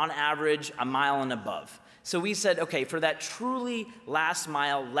about, on average, a mile and above. So we said, okay, for that truly last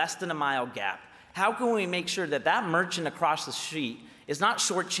mile, less than a mile gap, how can we make sure that that merchant across the street is not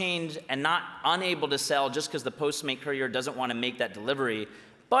shortchanged and not unable to sell just because the Postmate courier doesn't want to make that delivery,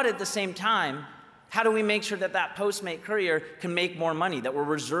 but at the same time, how do we make sure that that Postmate courier can make more money, that we're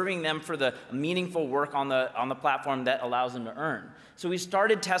reserving them for the meaningful work on the platform that allows them to earn? So we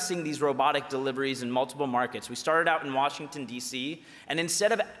started testing these robotic deliveries in multiple markets. We started out in Washington, D.C., and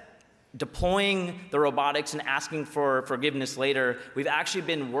instead of deploying the robotics and asking for forgiveness later, we've actually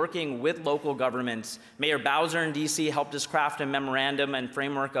been working with local governments. Mayor Bowser in DC helped us craft a memorandum and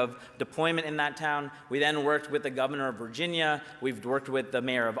framework of deployment in that town. We then worked with the governor of Virginia. We've worked with the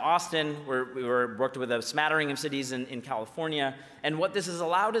mayor of Austin. We worked with a smattering of cities in California. And what this has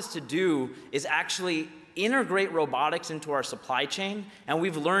allowed us to do is actually integrate robotics into our supply chain, and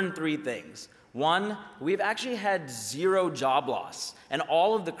we've learned 3 things. One, we've actually had 0 job loss, and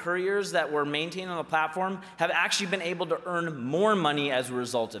all of the couriers that were maintained on the platform have actually been able to earn more money as a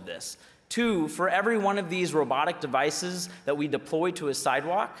result of this. 2, for every one of these robotic devices that we deploy to a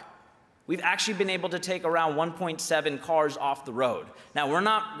sidewalk, we've actually been able to take around 1.7 cars off the road. Now, we're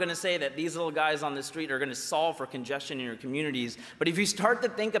not going to say that these little guys on the street are going to solve for congestion in your communities, but if you start to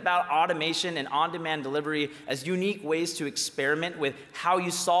think about automation and on-demand delivery as unique ways to experiment with how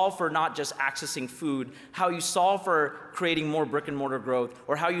you solve for not just accessing food, how you solve for creating more brick-and-mortar growth,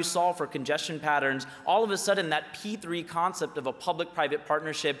 or how you solve for congestion patterns, all of a sudden that P3 concept of a public-private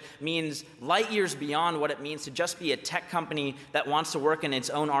partnership means light years beyond what it means to just be a tech company that wants to work in its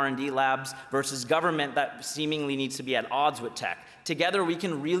own R&D labs versus government that seemingly needs to be at odds with tech. Together, we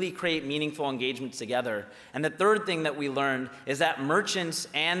can really create meaningful engagements together. And the third thing that we learned is that merchants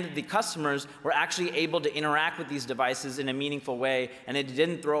and the customers were actually able to interact with these devices in a meaningful way, and it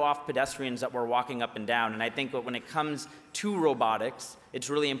didn't throw off pedestrians that were walking up and down. And I think that when it comes to robotics, it's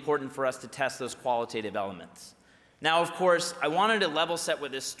really important for us to test those qualitative elements. Now, of course, I wanted to level set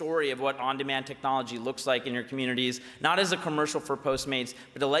with this story of what on-demand technology looks like in your communities, not as a commercial for Postmates,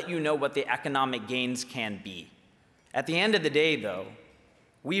 but to let you know what the economic gains can be. At the end of the day, though,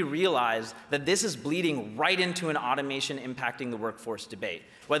 we realize that this is bleeding right into an automation impacting the workforce debate.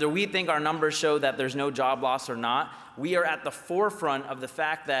 Whether we think our numbers show that there's no job loss or not, we are at the forefront of the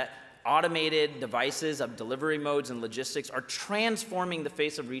fact that automated devices of delivery modes and logistics are transforming the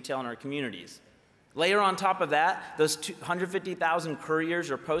face of retail in our communities. Layer on top of that, those 150,000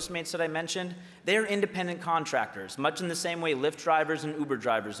 couriers or Postmates that I mentioned, they're independent contractors, much in the same way Lyft drivers and Uber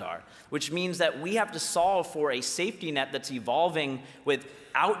drivers are, which means that we have to solve for a safety net that's evolving with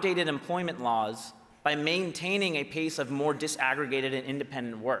outdated employment laws by maintaining a pace of more disaggregated and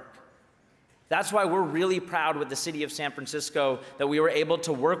independent work. That's why we're really proud with the city of San Francisco that we were able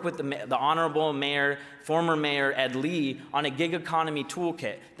to work with the Honorable Mayor, former Mayor Ed Lee, on a gig economy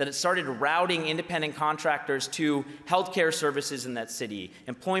toolkit that it started routing independent contractors to healthcare services in that city,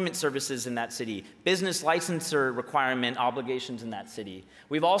 employment services in that city, business licensure requirement obligations in that city.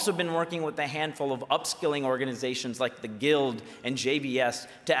 We've also been working with a handful of upskilling organizations like the Guild and JVS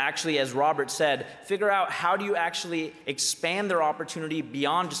to actually, as Robert said, figure out how do you actually expand their opportunity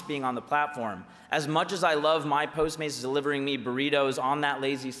beyond just being on the platform. As much as I love my Postmates delivering me burritos on that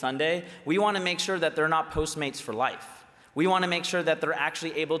lazy Sunday, we want to make sure that they're not Postmates for life. We want to make sure that they're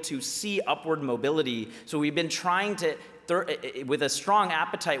actually able to see upward mobility. So we've been trying to, with a strong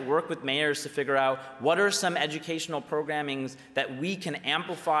appetite, work with mayors to figure out what are some educational programmings that we can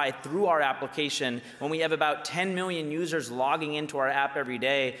amplify through our application. When we have about 10 million users logging into our app every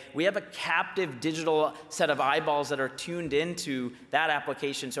day, we have a captive digital set of eyeballs that are tuned into that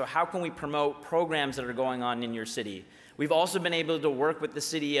application. So how can we promote programs that are going on in your city? We've also been able to work with the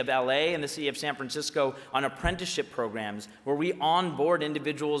city of LA and the city of San Francisco on apprenticeship programs where we onboard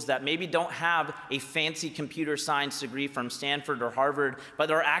individuals that maybe don't have a fancy computer science degree from Stanford or Harvard,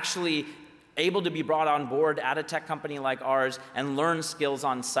 but are actually able to be brought on board at a tech company like ours and learn skills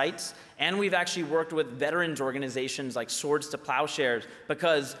on sites. And we've actually worked with veterans organizations like Swords to Plowshares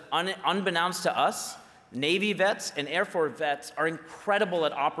because unbeknownst to us, Navy vets and Air Force vets are incredible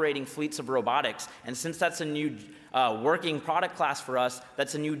at operating fleets of robotics. And since that's a new working product class for us,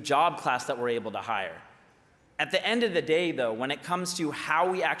 that's a new job class that we're able to hire. At the end of the day, though, when it comes to how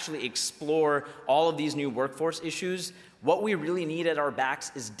we actually explore all of these new workforce issues, what we really need at our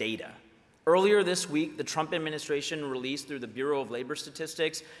backs is data. Earlier this week, the Trump administration released through the Bureau of Labor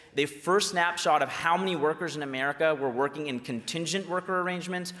Statistics the first snapshot of how many workers in America were working in contingent worker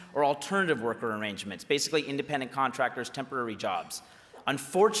arrangements or alternative worker arrangements, basically independent contractors, temporary jobs.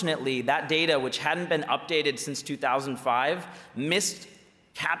 Unfortunately, that data, which hadn't been updated since 2005, missed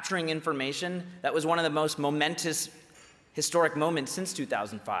capturing information that was one of the most momentous historic moments since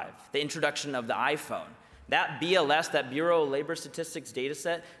 2005, the introduction of the iPhone. That BLS, that Bureau of Labor Statistics data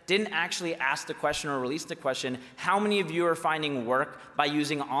set, didn't actually ask the question or release the question, how many of you are finding work by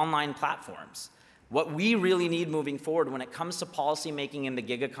using online platforms? What we really need moving forward when it comes to policy making in the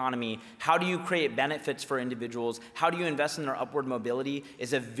gig economy, how do you create benefits for individuals, how do you invest in their upward mobility,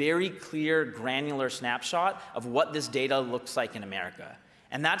 is a very clear, granular snapshot of what this data looks like in America.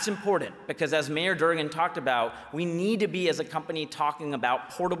 And that's important because as Mayor Durgan talked about, we need to be as a company talking about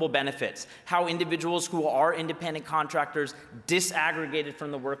portable benefits, how individuals who are independent contractors, disaggregated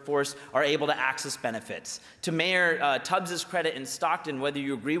from the workforce, are able to access benefits. To Mayor Tubbs's credit in Stockton, whether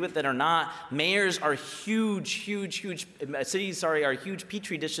you agree with it or not, mayors are cities are huge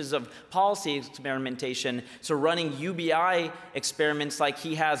petri dishes of policy experimentation. So running UBI experiments like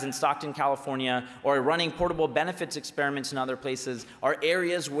he has in Stockton, California, or running portable benefits experiments in other places are areas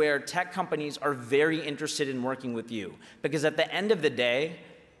where tech companies are very interested in working with you. Because at the end of the day,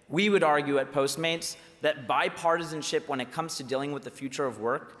 we would argue at Postmates that bipartisanship when it comes to dealing with the future of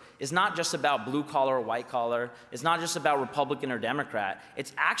work is not just about blue collar or white collar. It's not just about Republican or Democrat.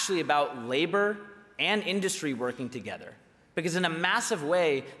 It's actually about labor and industry working together. Because in a massive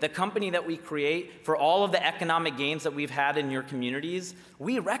way, the company that we create for all of the economic gains that we've had in your communities,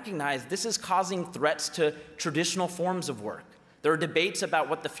 we recognize this is causing threats to traditional forms of work. There are debates about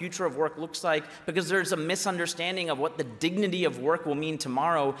what the future of work looks like because there's a misunderstanding of what the dignity of work will mean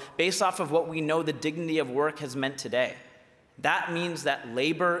tomorrow based off of what we know the dignity of work has meant today. That means that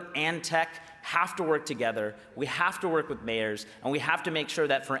labor and tech have to work together. We have to work with mayors, and we have to make sure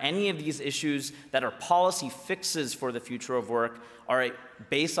that for any of these issues that are policy fixes for the future of work are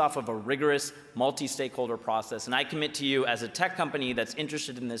based off of a rigorous multi-stakeholder process. And I commit to you as a tech company that's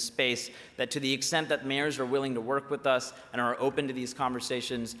interested in this space that to the extent that mayors are willing to work with us and are open to these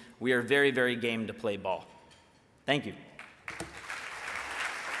conversations, we are very, very game to play ball. Thank you.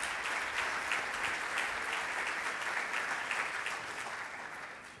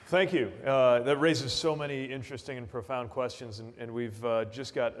 Thank you. That raises so many interesting and profound questions, and we've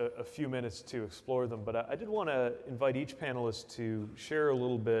just got a few minutes to explore them. But I did want to invite each panelist to share a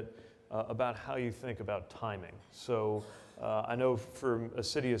little bit about how you think about timing. So I know from a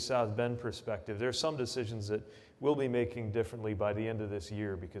City of South Bend perspective, there are some decisions that we'll be making differently by the end of this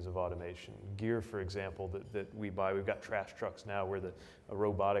year because of automation. Gear, for example, that we buy, we've got trash trucks now where a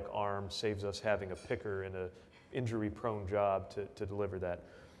robotic arm saves us having a picker in an injury-prone job to deliver that.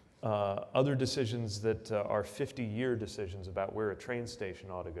 Other decisions that are 50-year decisions about where a train station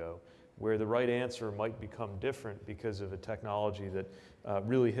ought to go, where the right answer might become different because of a technology that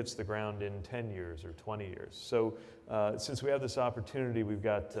really hits the ground in 10 years or 20 years. So since we have this opportunity, we've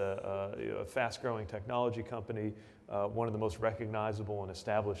got a fast-growing technology company, one of the most recognizable and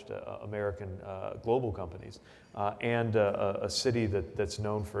established American global companies, and a city that's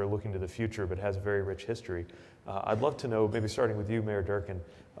known for looking to the future but has a very rich history. I'd love to know, maybe starting with you, Mayor Durkan,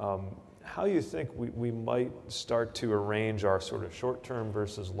 how you think we might start to arrange our sort of short-term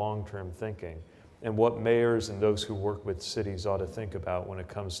versus long-term thinking, and what mayors and those who work with cities ought to think about when it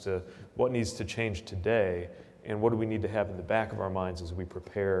comes to what needs to change today, and what do we need to have in the back of our minds as we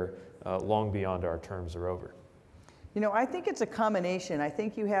prepare long beyond our terms are over. You know, I think it's a combination. I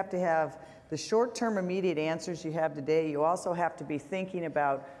think you have to have the short-term immediate answers you have today. You also have to be thinking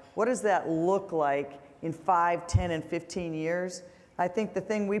about what does that look like in 5, 10, and 15 years. I think the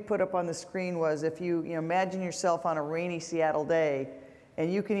thing we put up on the screen was if you imagine yourself on a rainy Seattle day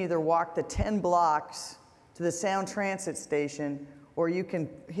and you can either walk the 10 blocks to the Sound Transit station, or you can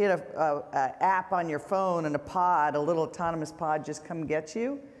hit a app on your phone and a little autonomous pod just come get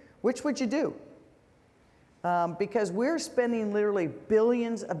you, which would you do? Because we're spending literally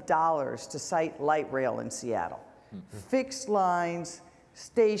billions of dollars to site light rail in Seattle. Fixed lines,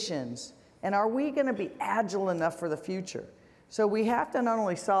 stations, and are we going to be agile enough for the future? So we have to not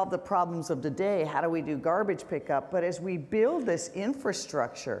only solve the problems of today, how do we do garbage pickup, but as we build this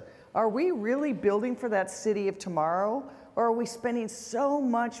infrastructure, are we really building for that city of tomorrow? Or are we spending so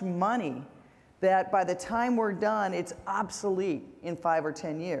much money that by the time we're done, it's obsolete in 5 or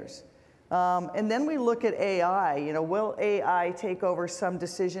 10 years? And then we look at AI. You know, will AI take over some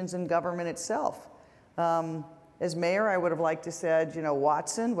decisions in government itself? As mayor, I would have liked to said, you know,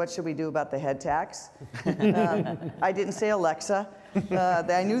 Watson, what should we do about the head tax? I didn't say Alexa.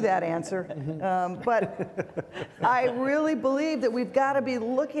 I knew that answer. But I really believe that we've got to be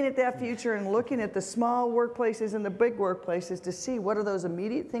looking at that future and looking at the small workplaces and the big workplaces to see what are those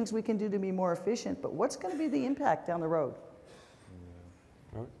immediate things we can do to be more efficient, but what's going to be the impact down the road?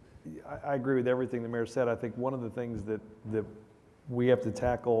 I agree with everything the mayor said. I think one of the things that we have to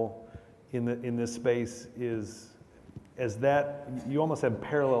tackle in this space is that you almost have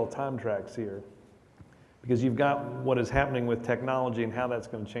parallel time tracks here, because you've got what is happening with technology and how that's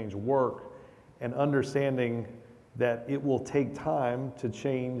going to change work, and understanding that it will take time to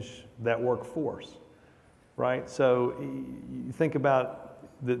change that workforce, right? So you think about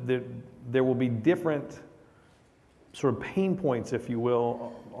there will be different sort of pain points, if you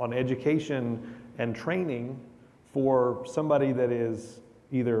will, on education and training for somebody that is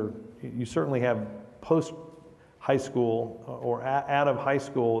either, you certainly have post high school or out of high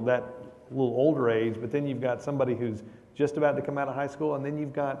school, that little older age, but then you've got somebody who's just about to come out of high school, and then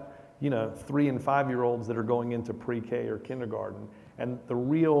you've got, 3 and 5-year-olds that are going into pre-K or kindergarten. And the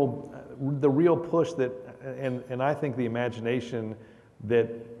real push that, and I think the imagination that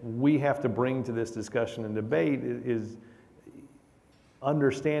we have to bring to this discussion and debate is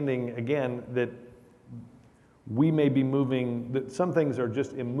understanding, again, that we may be moving, that some things are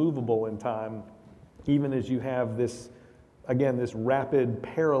just immovable in time, even as you have this, again, this rapid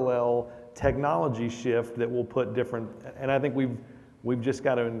parallel technology shift that will put different, and I think we've just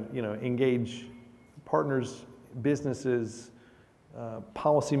got to, engage partners, businesses,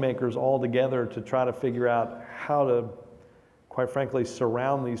 policymakers all together to try to figure out how to, quite frankly,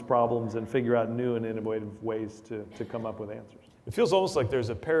 surround these problems and figure out new and innovative ways to come up with answers. It feels almost like there's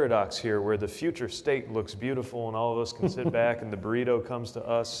a paradox here where the future state looks beautiful and all of us can sit back and the burrito comes to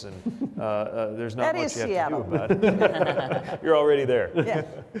us and there's not much you have to do about it. You're already there. Yeah.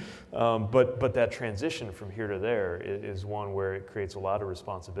 But that transition from here to there is one where it creates a lot of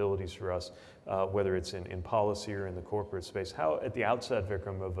responsibilities for us, whether it's in policy or in the corporate space. How, at the outset,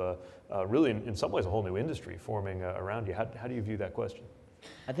 Vikram, of really in some ways a whole new industry forming around you, how do you view that question?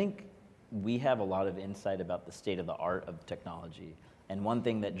 I think we have a lot of insight about the state of the art of technology. And one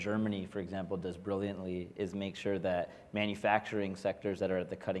thing that Germany, for example, does brilliantly is make sure that manufacturing sectors that are at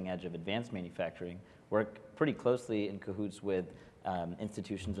the cutting edge of advanced manufacturing work pretty closely in cahoots with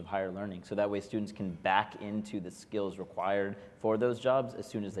institutions of higher learning. So that way students can back into the skills required for those jobs as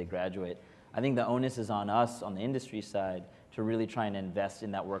soon as they graduate. I think the onus is on us on the industry side to really try and invest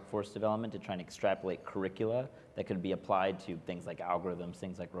in that workforce development, to try and extrapolate curricula that could be applied to things like algorithms,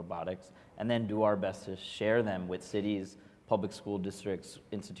 things like robotics, and then do our best to share them with cities, public school districts,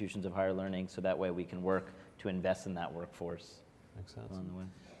 institutions of higher learning, so that way we can work to invest in that workforce. Makes sense. Along the way.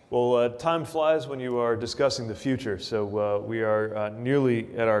 Well, time flies when you are discussing the future, so we are nearly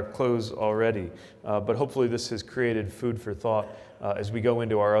at our close already, but hopefully this has created food for thought. As we go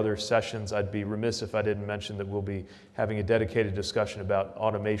into our other sessions, I'd be remiss if I didn't mention that we'll be having a dedicated discussion about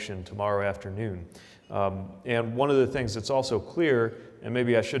automation tomorrow afternoon. And one of the things that's also clear, and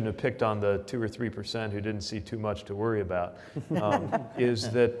maybe I shouldn't have picked on the 2 or 3% who didn't see too much to worry about, is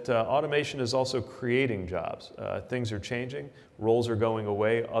that automation is also creating jobs. Things are changing, roles are going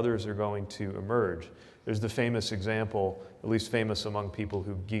away, others are going to emerge. There's the famous example, at least famous among people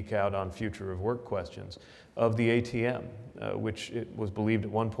who geek out on future of work questions, of the ATM, which it was believed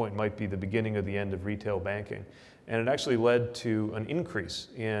at one point might be the beginning of the end of retail banking. And it actually led to an increase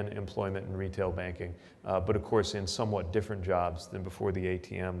in employment in retail banking, but of course in somewhat different jobs than before the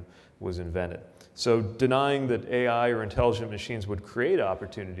ATM was invented. So denying that AI or intelligent machines would create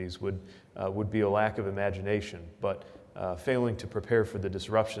opportunities would be a lack of imagination, but failing to prepare for the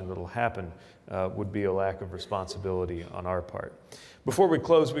disruption that will happen would be a lack of responsibility on our part. Before we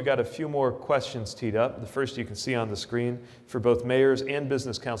close, we've got a few more questions teed up. The first you can see on the screen for both mayors and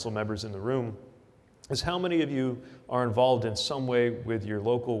business council members in the room is how many of you are involved in some way with your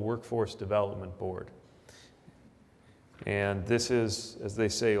local workforce development board? And this is, as they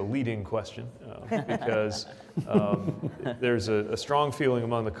say, a leading question because there's a strong feeling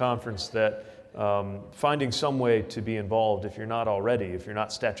among the conference that finding some way to be involved, if you're not already, if you're not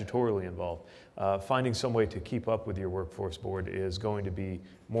statutorily involved, finding some way to keep up with your workforce board is going to be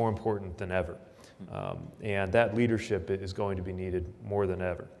more important than ever. And that leadership is going to be needed more than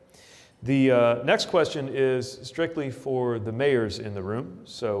ever. The next question is strictly for the mayors in the room.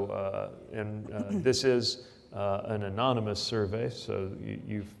 So, this is an anonymous survey, so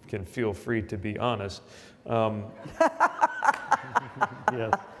you can feel free to be honest.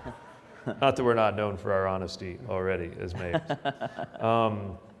 Yes. Not that we're not known for our honesty already as mayors.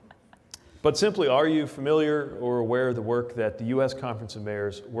 But simply, are you familiar or aware of the work that the U.S. Conference of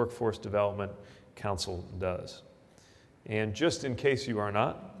Mayors Workforce Development Council does? And just in case you are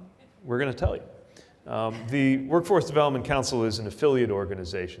not, we're going to tell you. The Workforce Development Council is an affiliate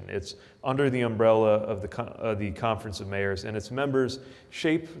organization. It's under the umbrella of the Conference of Mayors, and its members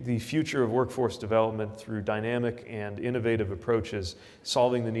shape the future of workforce development through dynamic and innovative approaches,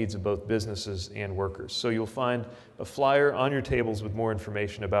 solving the needs of both businesses and workers. So you'll find a flyer on your tables with more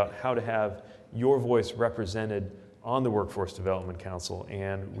information about how to have your voice represented on the Workforce Development Council,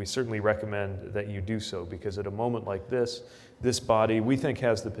 and we certainly recommend that you do so, because at a moment like this, this body, we think,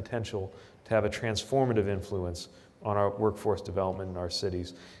 has the potential to have a transformative influence on our workforce development in our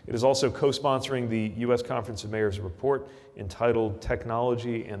cities. It is also co-sponsoring the U.S. Conference of Mayors report entitled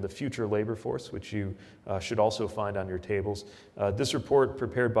Technology and the Future Labor Force, which you should also find on your tables. This report,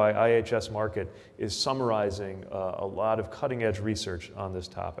 prepared by IHS Markit, is summarizing a lot of cutting-edge research on this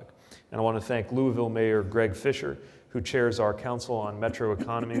topic. And I want to thank Louisville Mayor Greg Fisher, who chairs our Council on Metro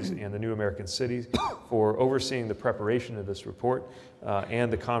Economies and the New American Cities, for overseeing the preparation of this report,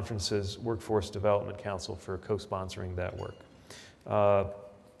 and the conference's Workforce Development Council for co-sponsoring that work.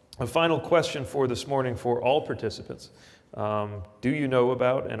 A final question for this morning for all participants. Do you know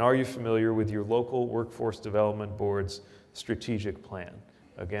about and are you familiar with your local Workforce Development Board's strategic plan?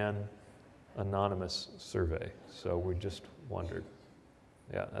 Again, anonymous survey, so we just wondered.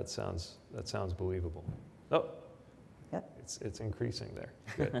 Yeah, that sounds believable. Oh. It's increasing there.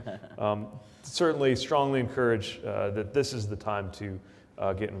 Good. Certainly strongly encourage that this is the time to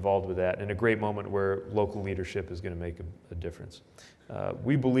get involved with that, in a great moment where local leadership is going to make a difference.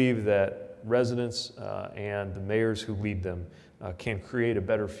 We believe that residents and the mayors who lead them can create a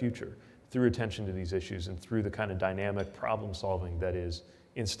better future through attention to these issues and through the kind of dynamic problem solving that is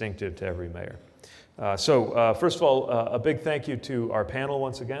instinctive to every mayor. So first of all, a big thank you to our panel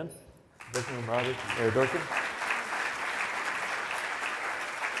once again. Durkin and Robert, Mayor Durkin.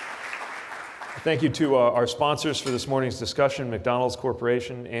 Thank you to our sponsors for this morning's discussion, McDonald's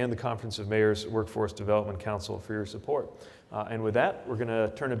Corporation and the Conference of Mayors Workforce Development Council, for your support. And with that, we're going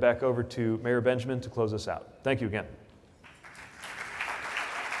to turn it back over to Mayor Benjamin to close us out. Thank you again.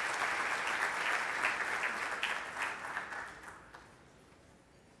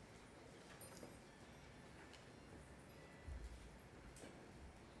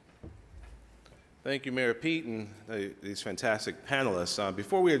 Thank you, Mayor Pete, and these fantastic panelists.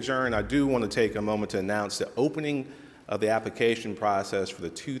 Before we adjourn, I do want to take a moment to announce the opening of the application process for the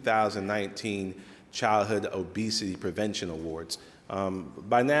 2019 Childhood Obesity Prevention Awards.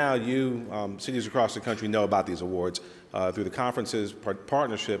 By now, cities across the country know about these awards through the conference's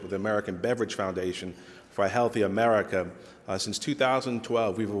partnership with the American Beverage Foundation for a Healthy America. Since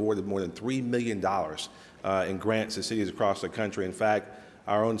 2012, we've awarded more than $3 million in grants to cities across the country. In fact,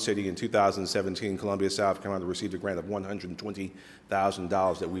 our own city in 2017, Columbia, South Carolina, received a grant of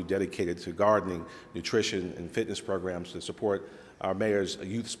 $120,000 that we've dedicated to gardening, nutrition, and fitness programs to support our mayor's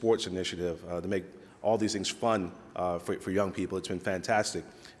youth sports initiative to make all these things fun for young people. It's been fantastic.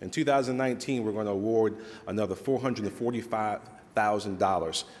 In 2019, we're going to award another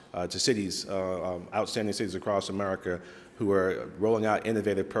 $445,000 to cities, outstanding cities across America who are rolling out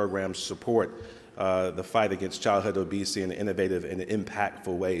innovative programs to support the fight against childhood obesity in innovative and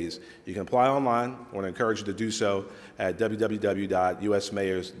impactful ways. You can apply online. I want to encourage you to do so at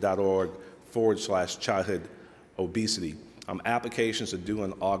www.usmayors.org/childhood obesity. Applications are due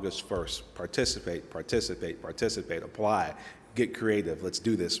on August 1st. Participate, participate, participate, apply, get creative. Let's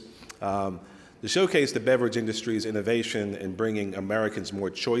do this. To showcase the beverage industry's innovation in bringing Americans more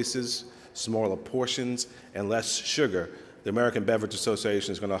choices, smaller portions, and less sugar, the American Beverage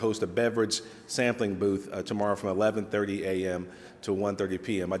Association is going to host a beverage sampling booth tomorrow from 11:30 a.m. to 1:30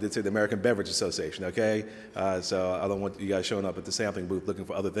 p.m. I did say the American Beverage Association, okay? So I don't want you guys showing up at the sampling booth looking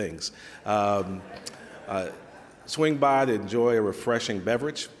for other things. Swing by to enjoy a refreshing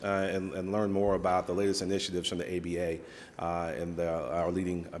beverage and learn more about the latest initiatives from the ABA and our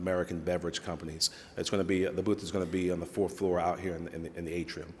leading American beverage companies. It's going to be, the booth is going to be on the 4th floor out here in the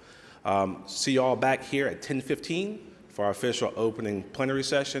atrium. See you all back here at 10:15 for our official opening plenary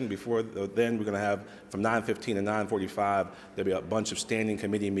session. Before then, we're going to have from 9:15 to 9:45, there'll be a bunch of standing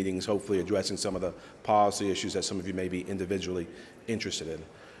committee meetings, hopefully addressing some of the policy issues that some of you may be individually interested in.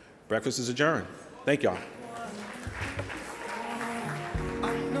 Breakfast is adjourned. Thank y'all.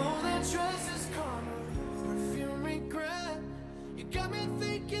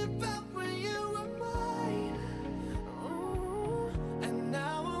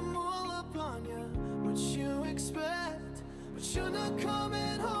 You're not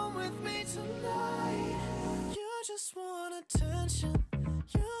coming home with me tonight. You just want attention.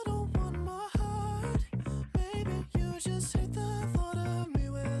 You don't want my heart. Maybe you just hate the thought of me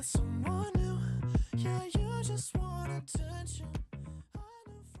with someone new. Yeah, you just want attention.